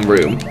Metroids in one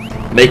room,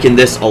 making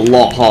this a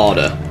lot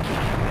harder.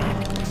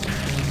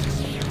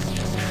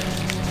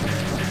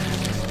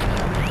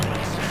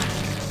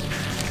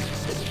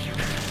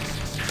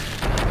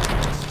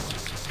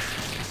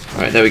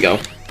 Alright, there we go.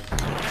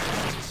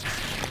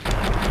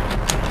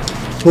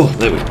 Oh,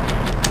 there we go.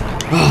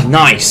 Oh,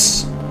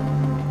 nice.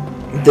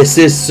 This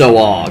is so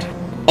hard.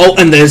 Oh,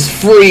 and there's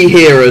 3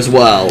 here as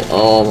well.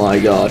 Oh my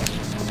god.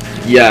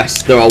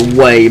 Yes, there are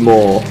way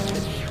more.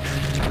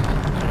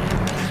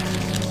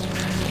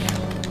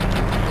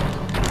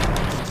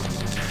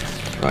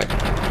 Right.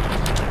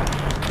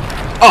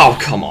 Oh,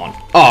 come on.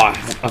 Oh,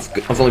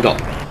 I've only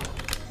got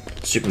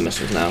super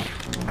missiles now.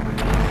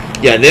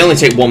 Yeah, they only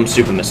take 1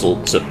 super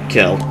missile to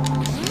kill.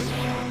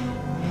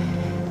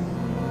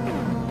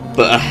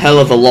 But a hell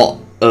of a lot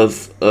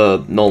of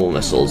normal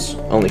missiles.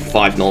 Only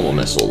 5 normal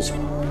missiles.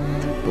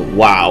 But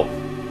wow.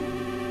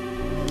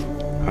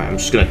 Alright, I'm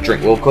just gonna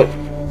drink real quick.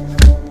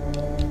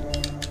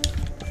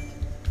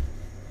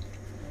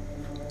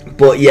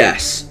 But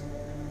yes.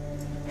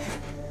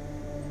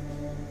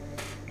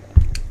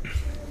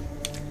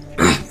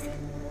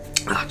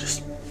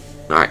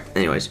 Alright,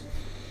 anyways.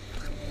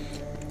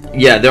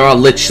 Yeah, there are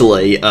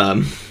literally,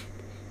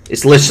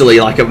 it's literally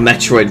like a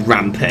Metroid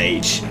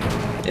rampage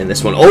in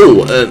this one.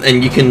 Oh,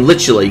 and you can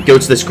literally go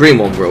to this green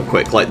one real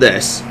quick, like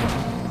this.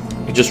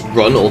 You just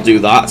run or do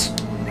that.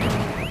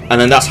 And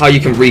then that's how you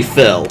can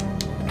refill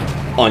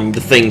on the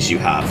things you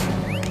have.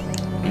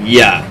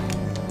 Yeah.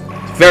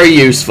 Very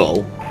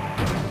useful.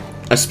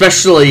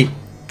 Especially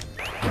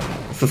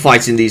for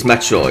fighting these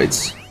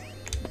Metroids.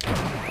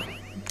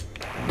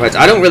 Right,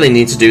 I don't really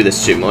need to do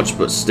this too much,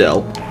 but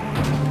still.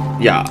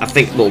 Yeah, I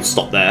think we'll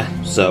stop there.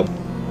 So,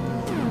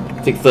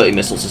 I think 30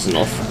 missiles is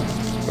enough.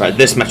 Right,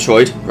 this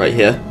Metroid, right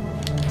here.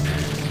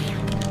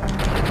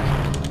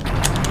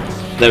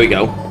 There we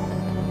go.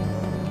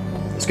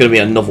 There's going to be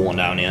another one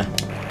down here.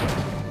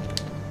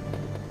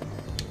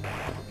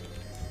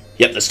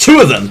 Yep, there's 2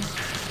 of them!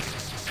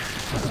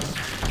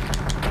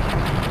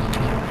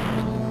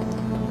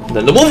 And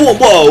then the one,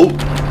 whoa!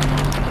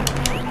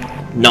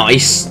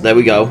 Nice, there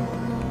we go.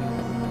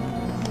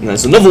 And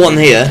there's another one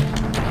here.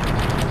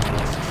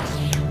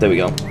 There we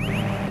go.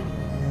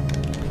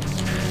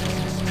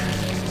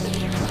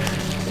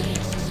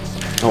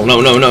 Oh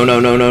no no no no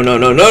no no no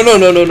no no no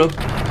no no no.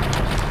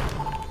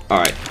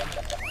 Alright.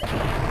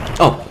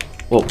 Oh.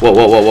 Whoa whoa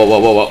whoa whoa whoa whoa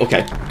whoa whoa.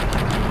 Okay.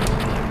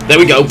 There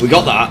we go, we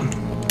got that.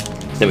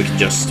 Then we can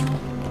just.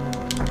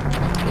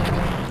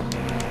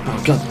 Oh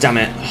god damn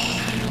it.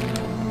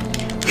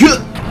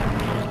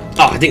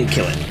 Oh, I didn't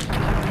kill it.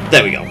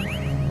 There we go.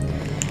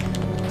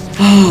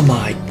 Oh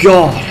my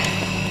god.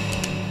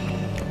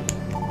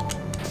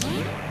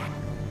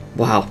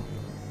 Wow.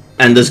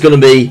 And there's gonna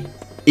be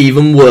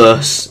even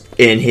worse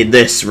in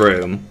this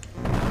room.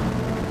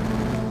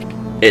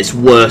 It's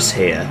worse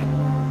here.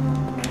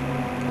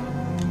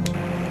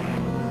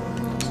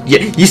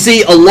 Yeah, you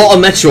see a lot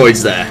of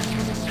Metroids there.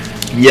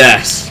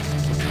 Yes.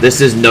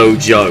 This is no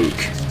joke.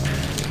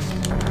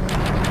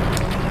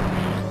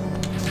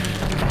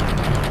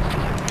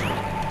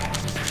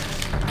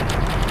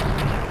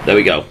 There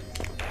we go.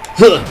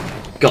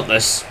 Got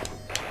this.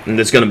 And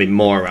there's gonna be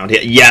more around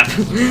here. Yep.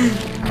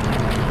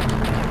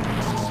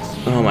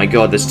 Oh my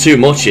god, there's too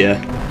much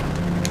here.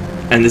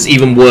 And there's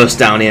even worse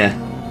down here.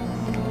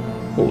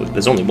 Oh,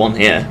 there's only one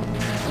here.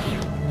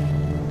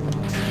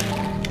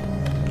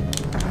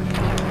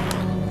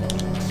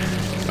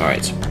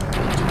 Alright.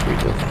 1, 2, 3,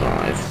 4,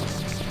 5.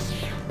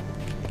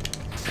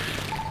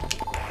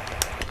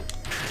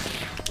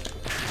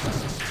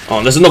 Oh,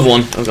 and there's another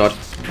one. Oh god.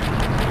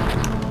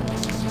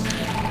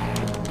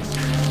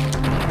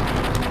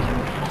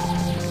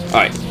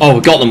 Alright. Oh,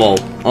 we got them all.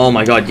 Oh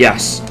my god,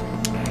 yes.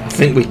 I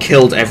think we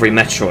killed every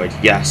Metroid.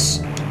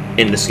 Yes.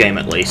 In this game,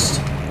 at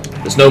least.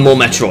 There's no more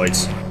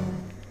Metroids.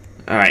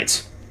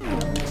 Alright.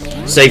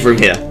 Save room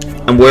here.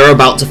 And we're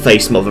about to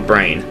face Mother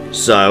Brain.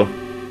 So.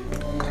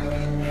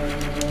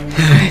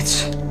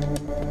 Alright.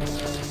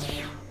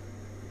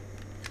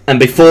 And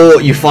before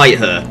you fight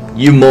her,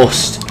 you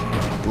must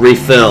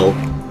refill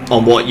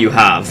on what you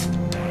have.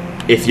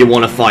 If you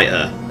want to fight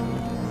her.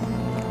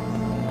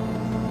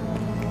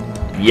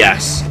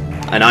 Yes.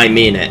 And I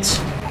mean it.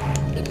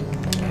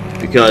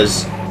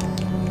 Because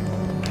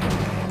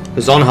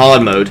on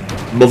hard mode,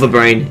 Mother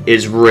Brain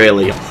is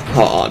really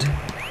hard.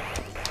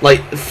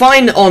 Like,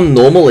 fine on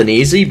normal and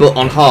easy, but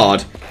on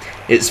hard,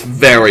 it's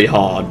very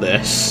hard,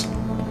 this.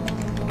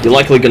 You're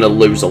likely gonna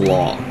lose a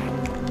lot.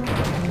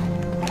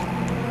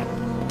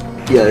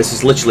 Yeah, this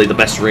is literally the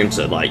best room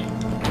to, like,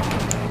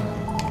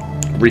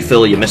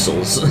 refill your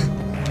missiles.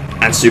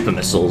 And super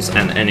missiles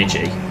and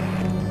energy.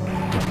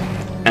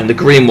 And the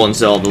green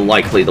ones are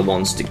likely the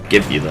ones to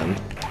give you them.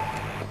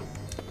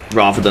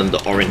 Rather than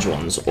the orange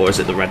ones. Or is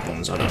it the red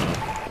ones? I don't know.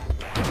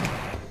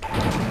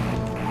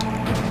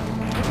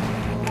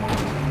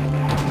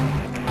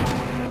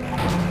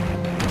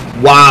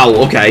 Wow,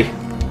 okay.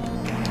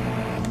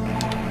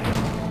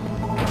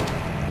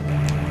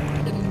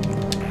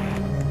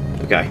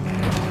 Okay.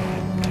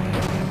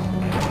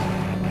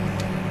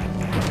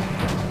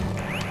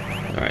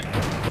 Alright.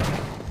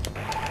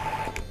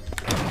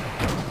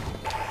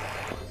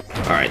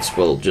 Alright, so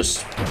we'll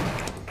just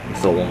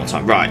fill one more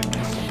time. Right.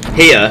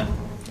 Here,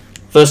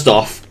 first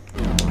off,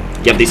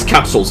 you have these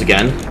capsules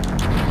again.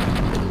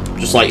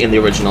 Just like in the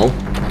original.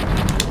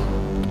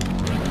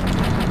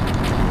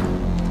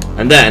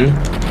 And then,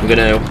 I'm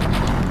gonna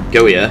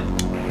go here.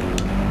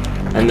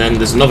 And then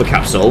there's another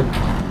capsule.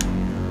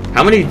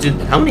 How many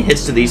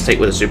hits do these take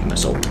with a super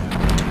missile?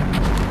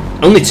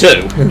 Only 2.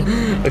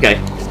 Okay.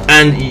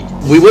 And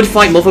we would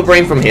fight Mother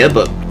Brain from here,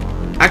 but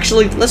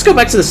actually, let's go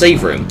back to the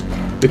save room.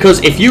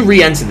 Because if you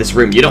re-enter this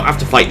room, you don't have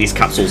to fight these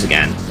capsules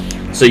again.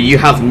 So you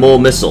have more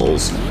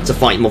missiles to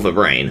fight Mother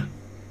Brain.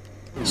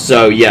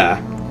 So, yeah.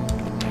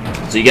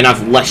 So you're gonna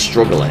have less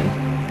struggling,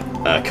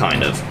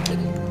 kind of.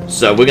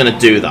 So we're gonna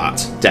do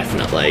that,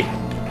 definitely.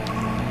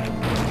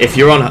 If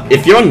you're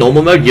on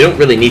normal mode, you don't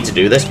really need to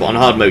do this, but on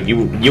hard mode,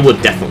 you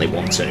would definitely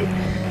want to.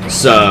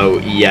 So,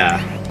 yeah.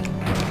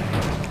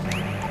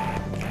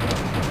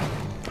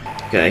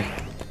 Okay.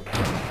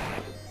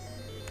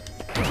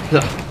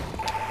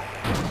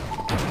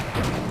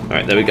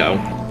 Alright, there we go.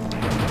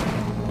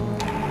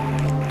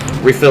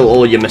 Refill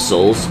all your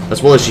missiles,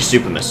 as well as your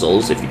super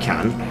missiles, if you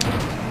can.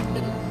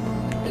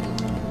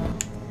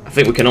 I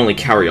think we can only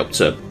carry up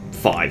to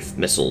 5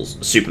 missiles,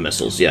 super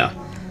missiles, yeah.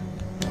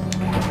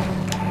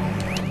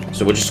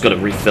 So we're just gonna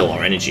refill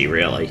our energy,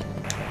 really.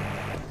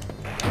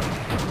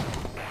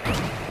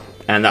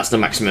 And that's the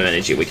maximum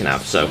energy we can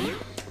have, so...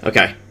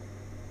 Okay.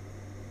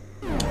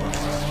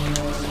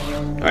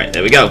 Alright,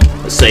 there we go.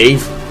 Let's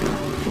save.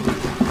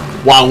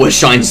 Wow, we're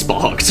shine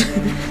sparked.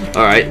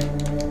 Alright.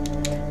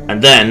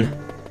 And then,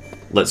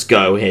 let's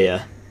go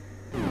here.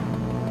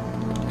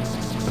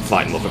 And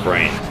fight Mother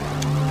Brain.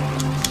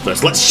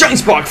 First, let's shine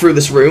spark through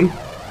this room.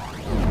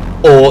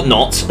 Or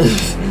not.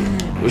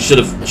 We should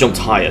have jumped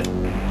higher.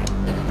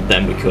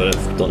 Then we could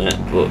have done it,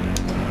 but...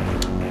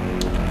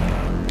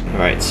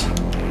 Alright.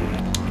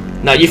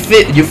 Now, you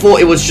thought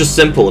it was just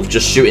simple of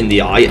just shooting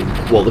the eye,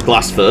 well, the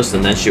glass first,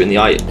 and then shooting the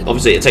eye.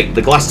 Obviously,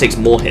 the glass takes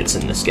more hits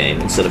in this game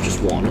instead of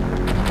just 1.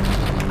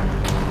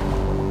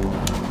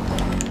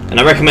 And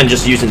I recommend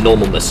just using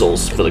normal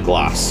missiles for the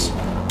glass.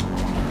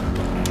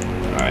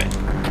 Alright.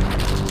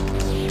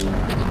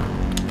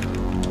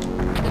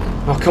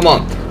 Oh, come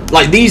on.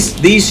 Like,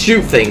 these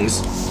shoot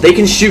things, they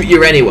can shoot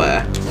you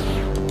anywhere.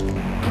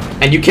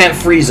 And you can't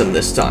freeze them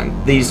this time.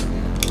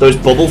 Those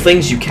bubble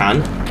things, you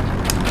can.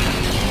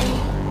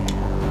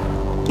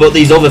 But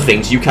these other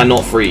things, you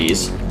cannot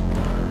freeze.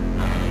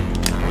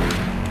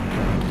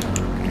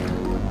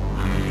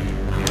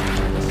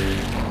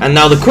 And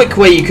now the quick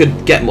way you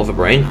could get Mother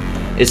Brain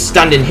is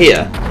standing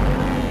here.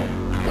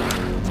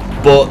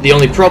 But the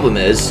only problem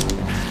is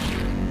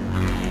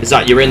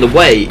that you're in the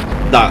way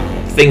that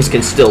things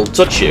can still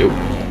touch you.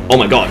 Oh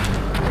my god.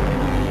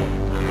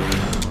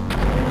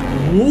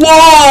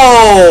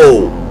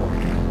 Whoa!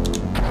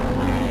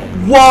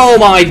 Whoa,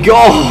 my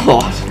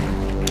god!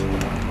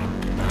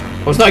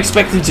 I was not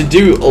expecting to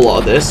do a lot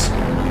of this.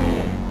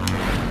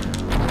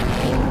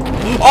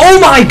 Oh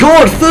my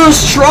god,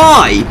 first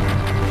try!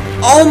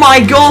 Oh my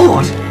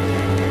god!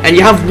 And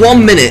you have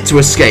 1 minute to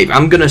escape.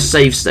 I'm gonna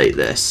save state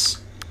this.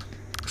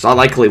 Because I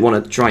likely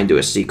want to try and do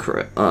a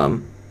secret.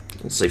 I'll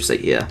save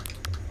state here.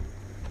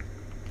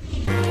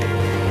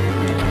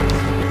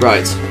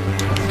 Right.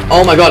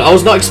 Oh my god, I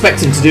was not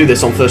expecting to do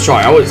this on first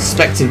try. I was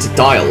expecting to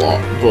die a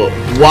lot, but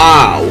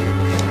wow.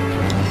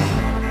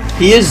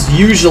 He is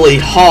usually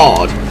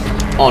hard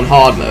on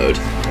hard mode.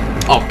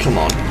 Oh, come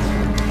on.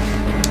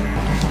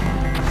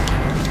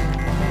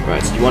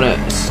 Right, so you want to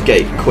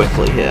escape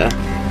quickly here.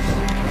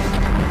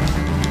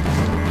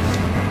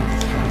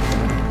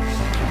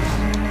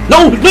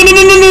 No! No, no,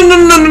 no, no, no,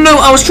 no, no, no, no!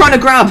 I was trying to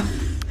grab!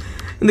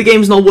 And the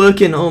game's not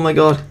working, oh my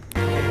god.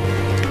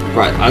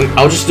 Right,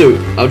 I'll just do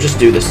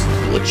this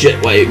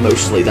legit way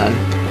mostly then.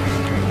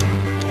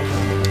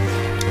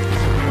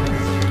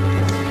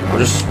 I'll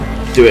just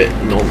do it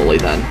normally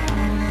then.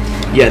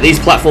 Yeah, these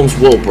platforms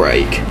will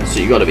break, so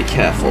you gotta be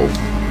careful.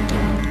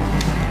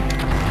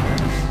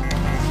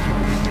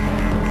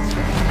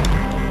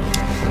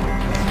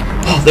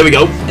 Oh, there we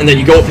go. And then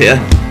you go up here,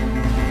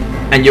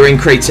 and you're in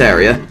Crate's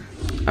area.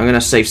 I'm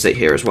gonna save state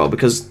here as well,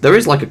 because there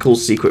is like a cool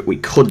secret we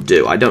could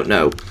do. I don't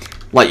know.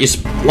 Like,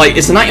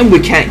 it's an item we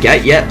can't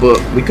get yet,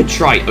 but we could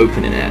try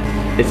opening it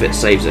if it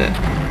saves it.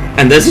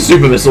 And there's a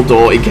super missile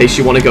door in case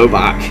you want to go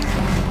back.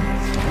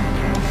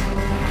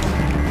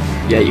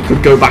 Yeah, you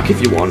could go back if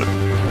you want.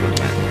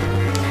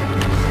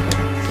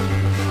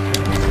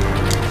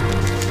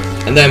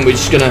 And then we're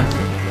just gonna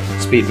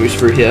speed boost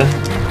through here.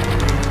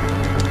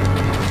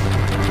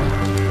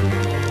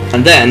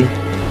 And then...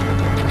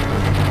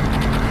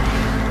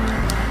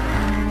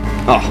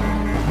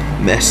 Oh,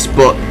 miss.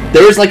 But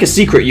there is like a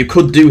secret you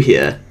could do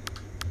here.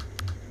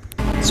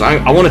 So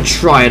I want to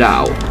try it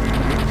out.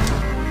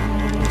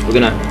 So we're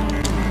gonna...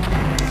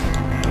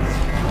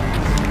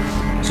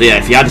 So yeah,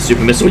 if you had a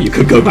super missile, you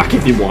could go back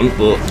if you want,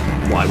 but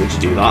why would you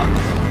do that?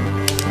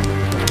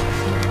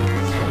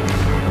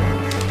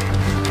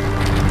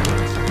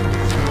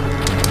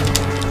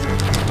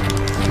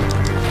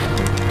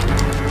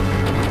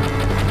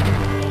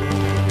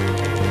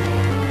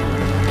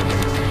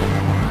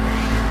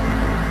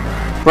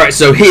 Right,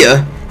 so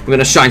here, we're going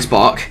to Shine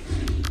Spark.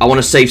 I want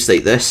to save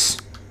state this.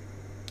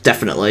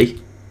 Definitely.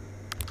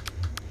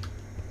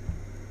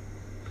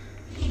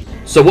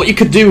 So what you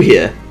could do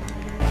here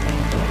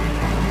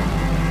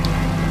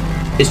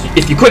is,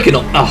 if you're quick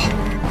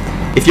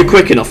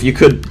enough, you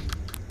could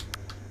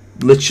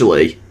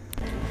literally,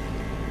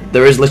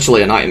 there is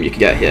literally an item you can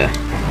get here,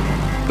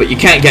 but you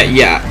can't get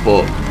yet,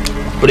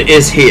 but it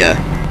is here.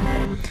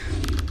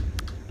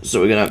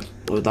 So we're gonna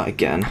load that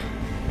again.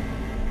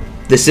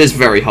 This is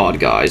very hard,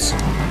 guys.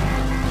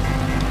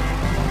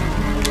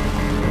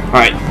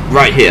 Alright,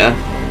 right here,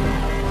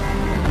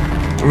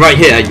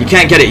 you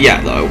can't get it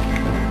yet though.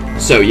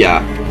 So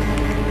yeah,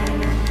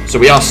 so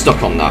we are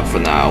stuck on that for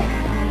now.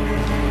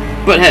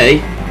 But hey,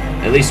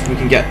 at least we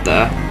can get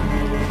there.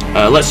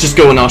 Let's just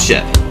go on our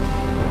ship.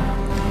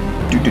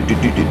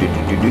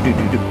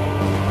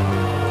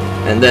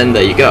 And then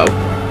there you go.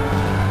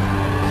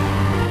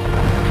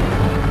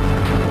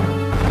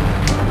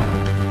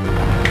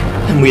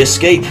 And we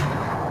escape.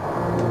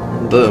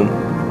 Boom.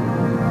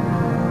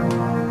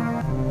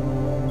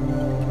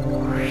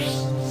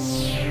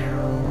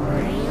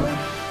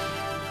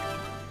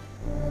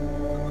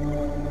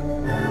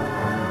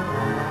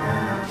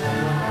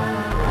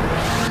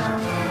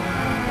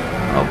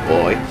 Oh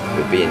boy,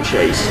 we're being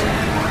chased.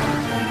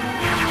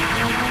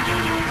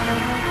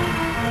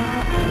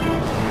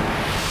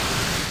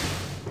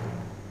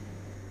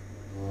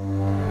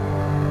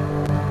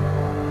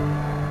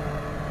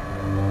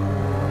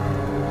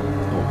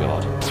 Oh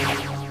god.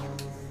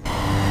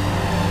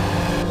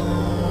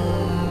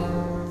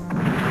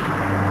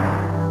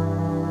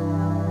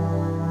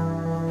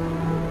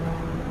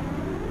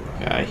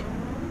 Okay.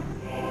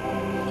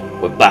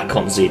 We're back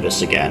on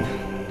Zebus again,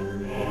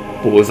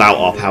 but without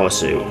our power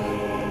suit.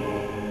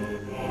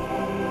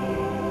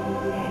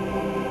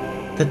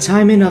 The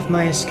timing of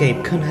my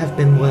escape couldn't have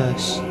been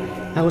worse.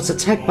 I was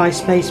attacked by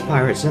space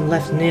pirates and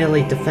left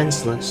nearly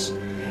defenseless.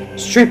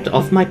 Stripped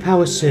of my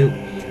power suit,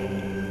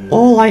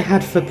 all I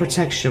had for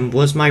protection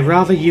was my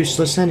rather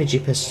useless energy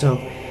pistol.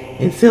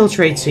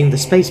 Infiltrating the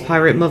space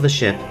pirate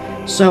mothership,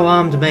 so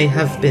armed, may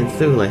have been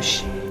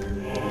foolish.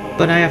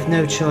 But I have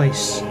no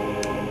choice.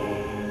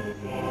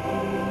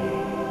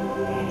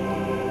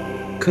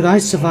 Could I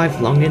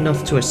survive long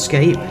enough to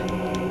escape?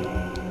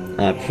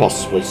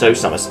 Possibly so,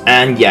 Samus.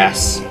 And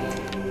yes,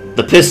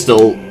 the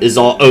pistol is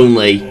our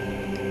only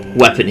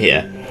weapon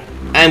here.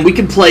 And we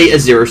can play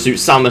as Zero Suit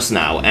Samus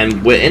now,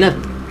 and we're in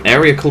an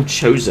area called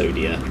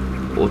Chozodia.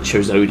 Or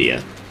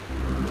Chozodia.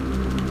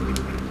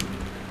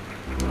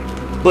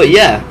 But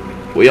yeah,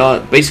 we are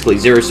basically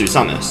Zero Suit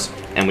Samus,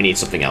 and we need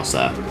something else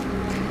there.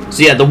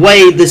 So yeah, the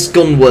way this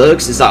gun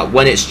works is that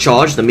when it's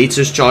charged, the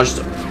meter's charged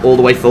all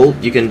the way full,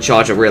 you can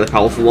charge a really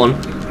powerful one,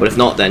 but if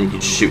not, then you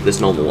just shoot this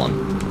normal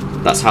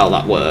one. That's how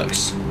that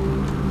works.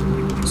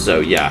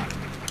 So yeah.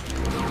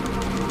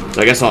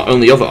 So I guess our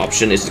only other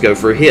option is to go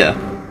through here.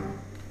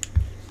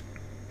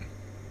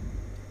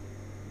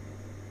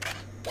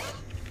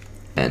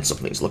 And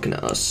something's looking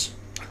at us.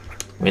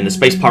 We're in the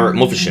Space Pirate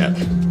Mothership.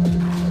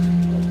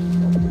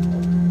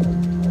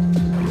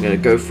 I'm gonna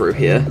go through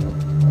here.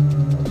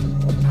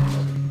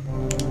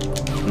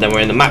 And then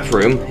we're in the map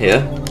room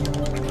here.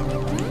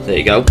 There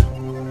you go.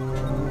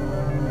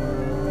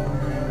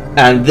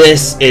 And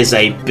this is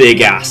a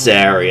big ass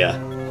area.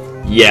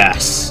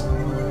 Yes.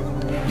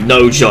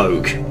 No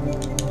joke.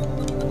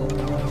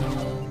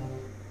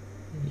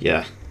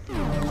 Yeah.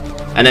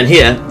 And then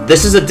here,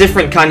 this is a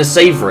different kind of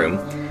save room.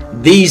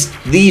 These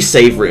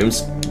save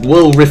rooms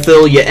will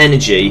refill your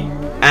energy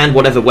and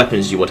whatever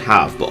weapons you would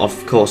have, but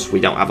of course we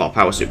don't have our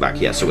power suit back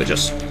yet, so we're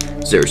just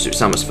Zero Suit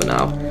Samus for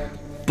now.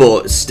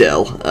 But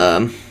still,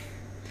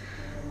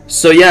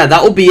 so yeah,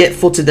 that will be it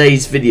for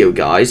today's video,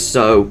 guys.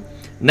 So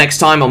next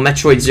time on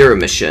Metroid Zero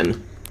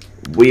Mission,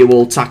 we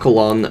will tackle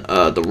on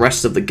the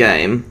rest of the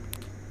game.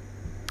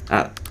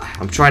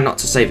 I'm trying not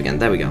to save again.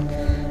 There we go.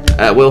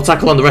 We'll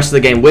tackle on the rest of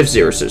the game with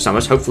Zero Suit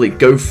Samus. Hopefully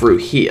go through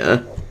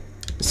here.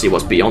 See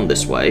what's beyond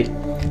this way.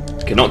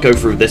 Cannot go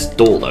through this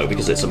door though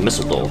because it's a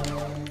missile door.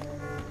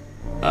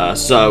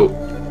 So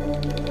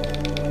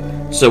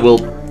we'll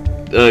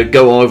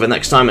go over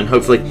next time, and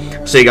hopefully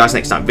see you guys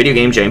next time. Video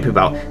Game Jay and Poop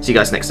out. See you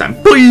guys next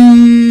time.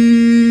 Bye.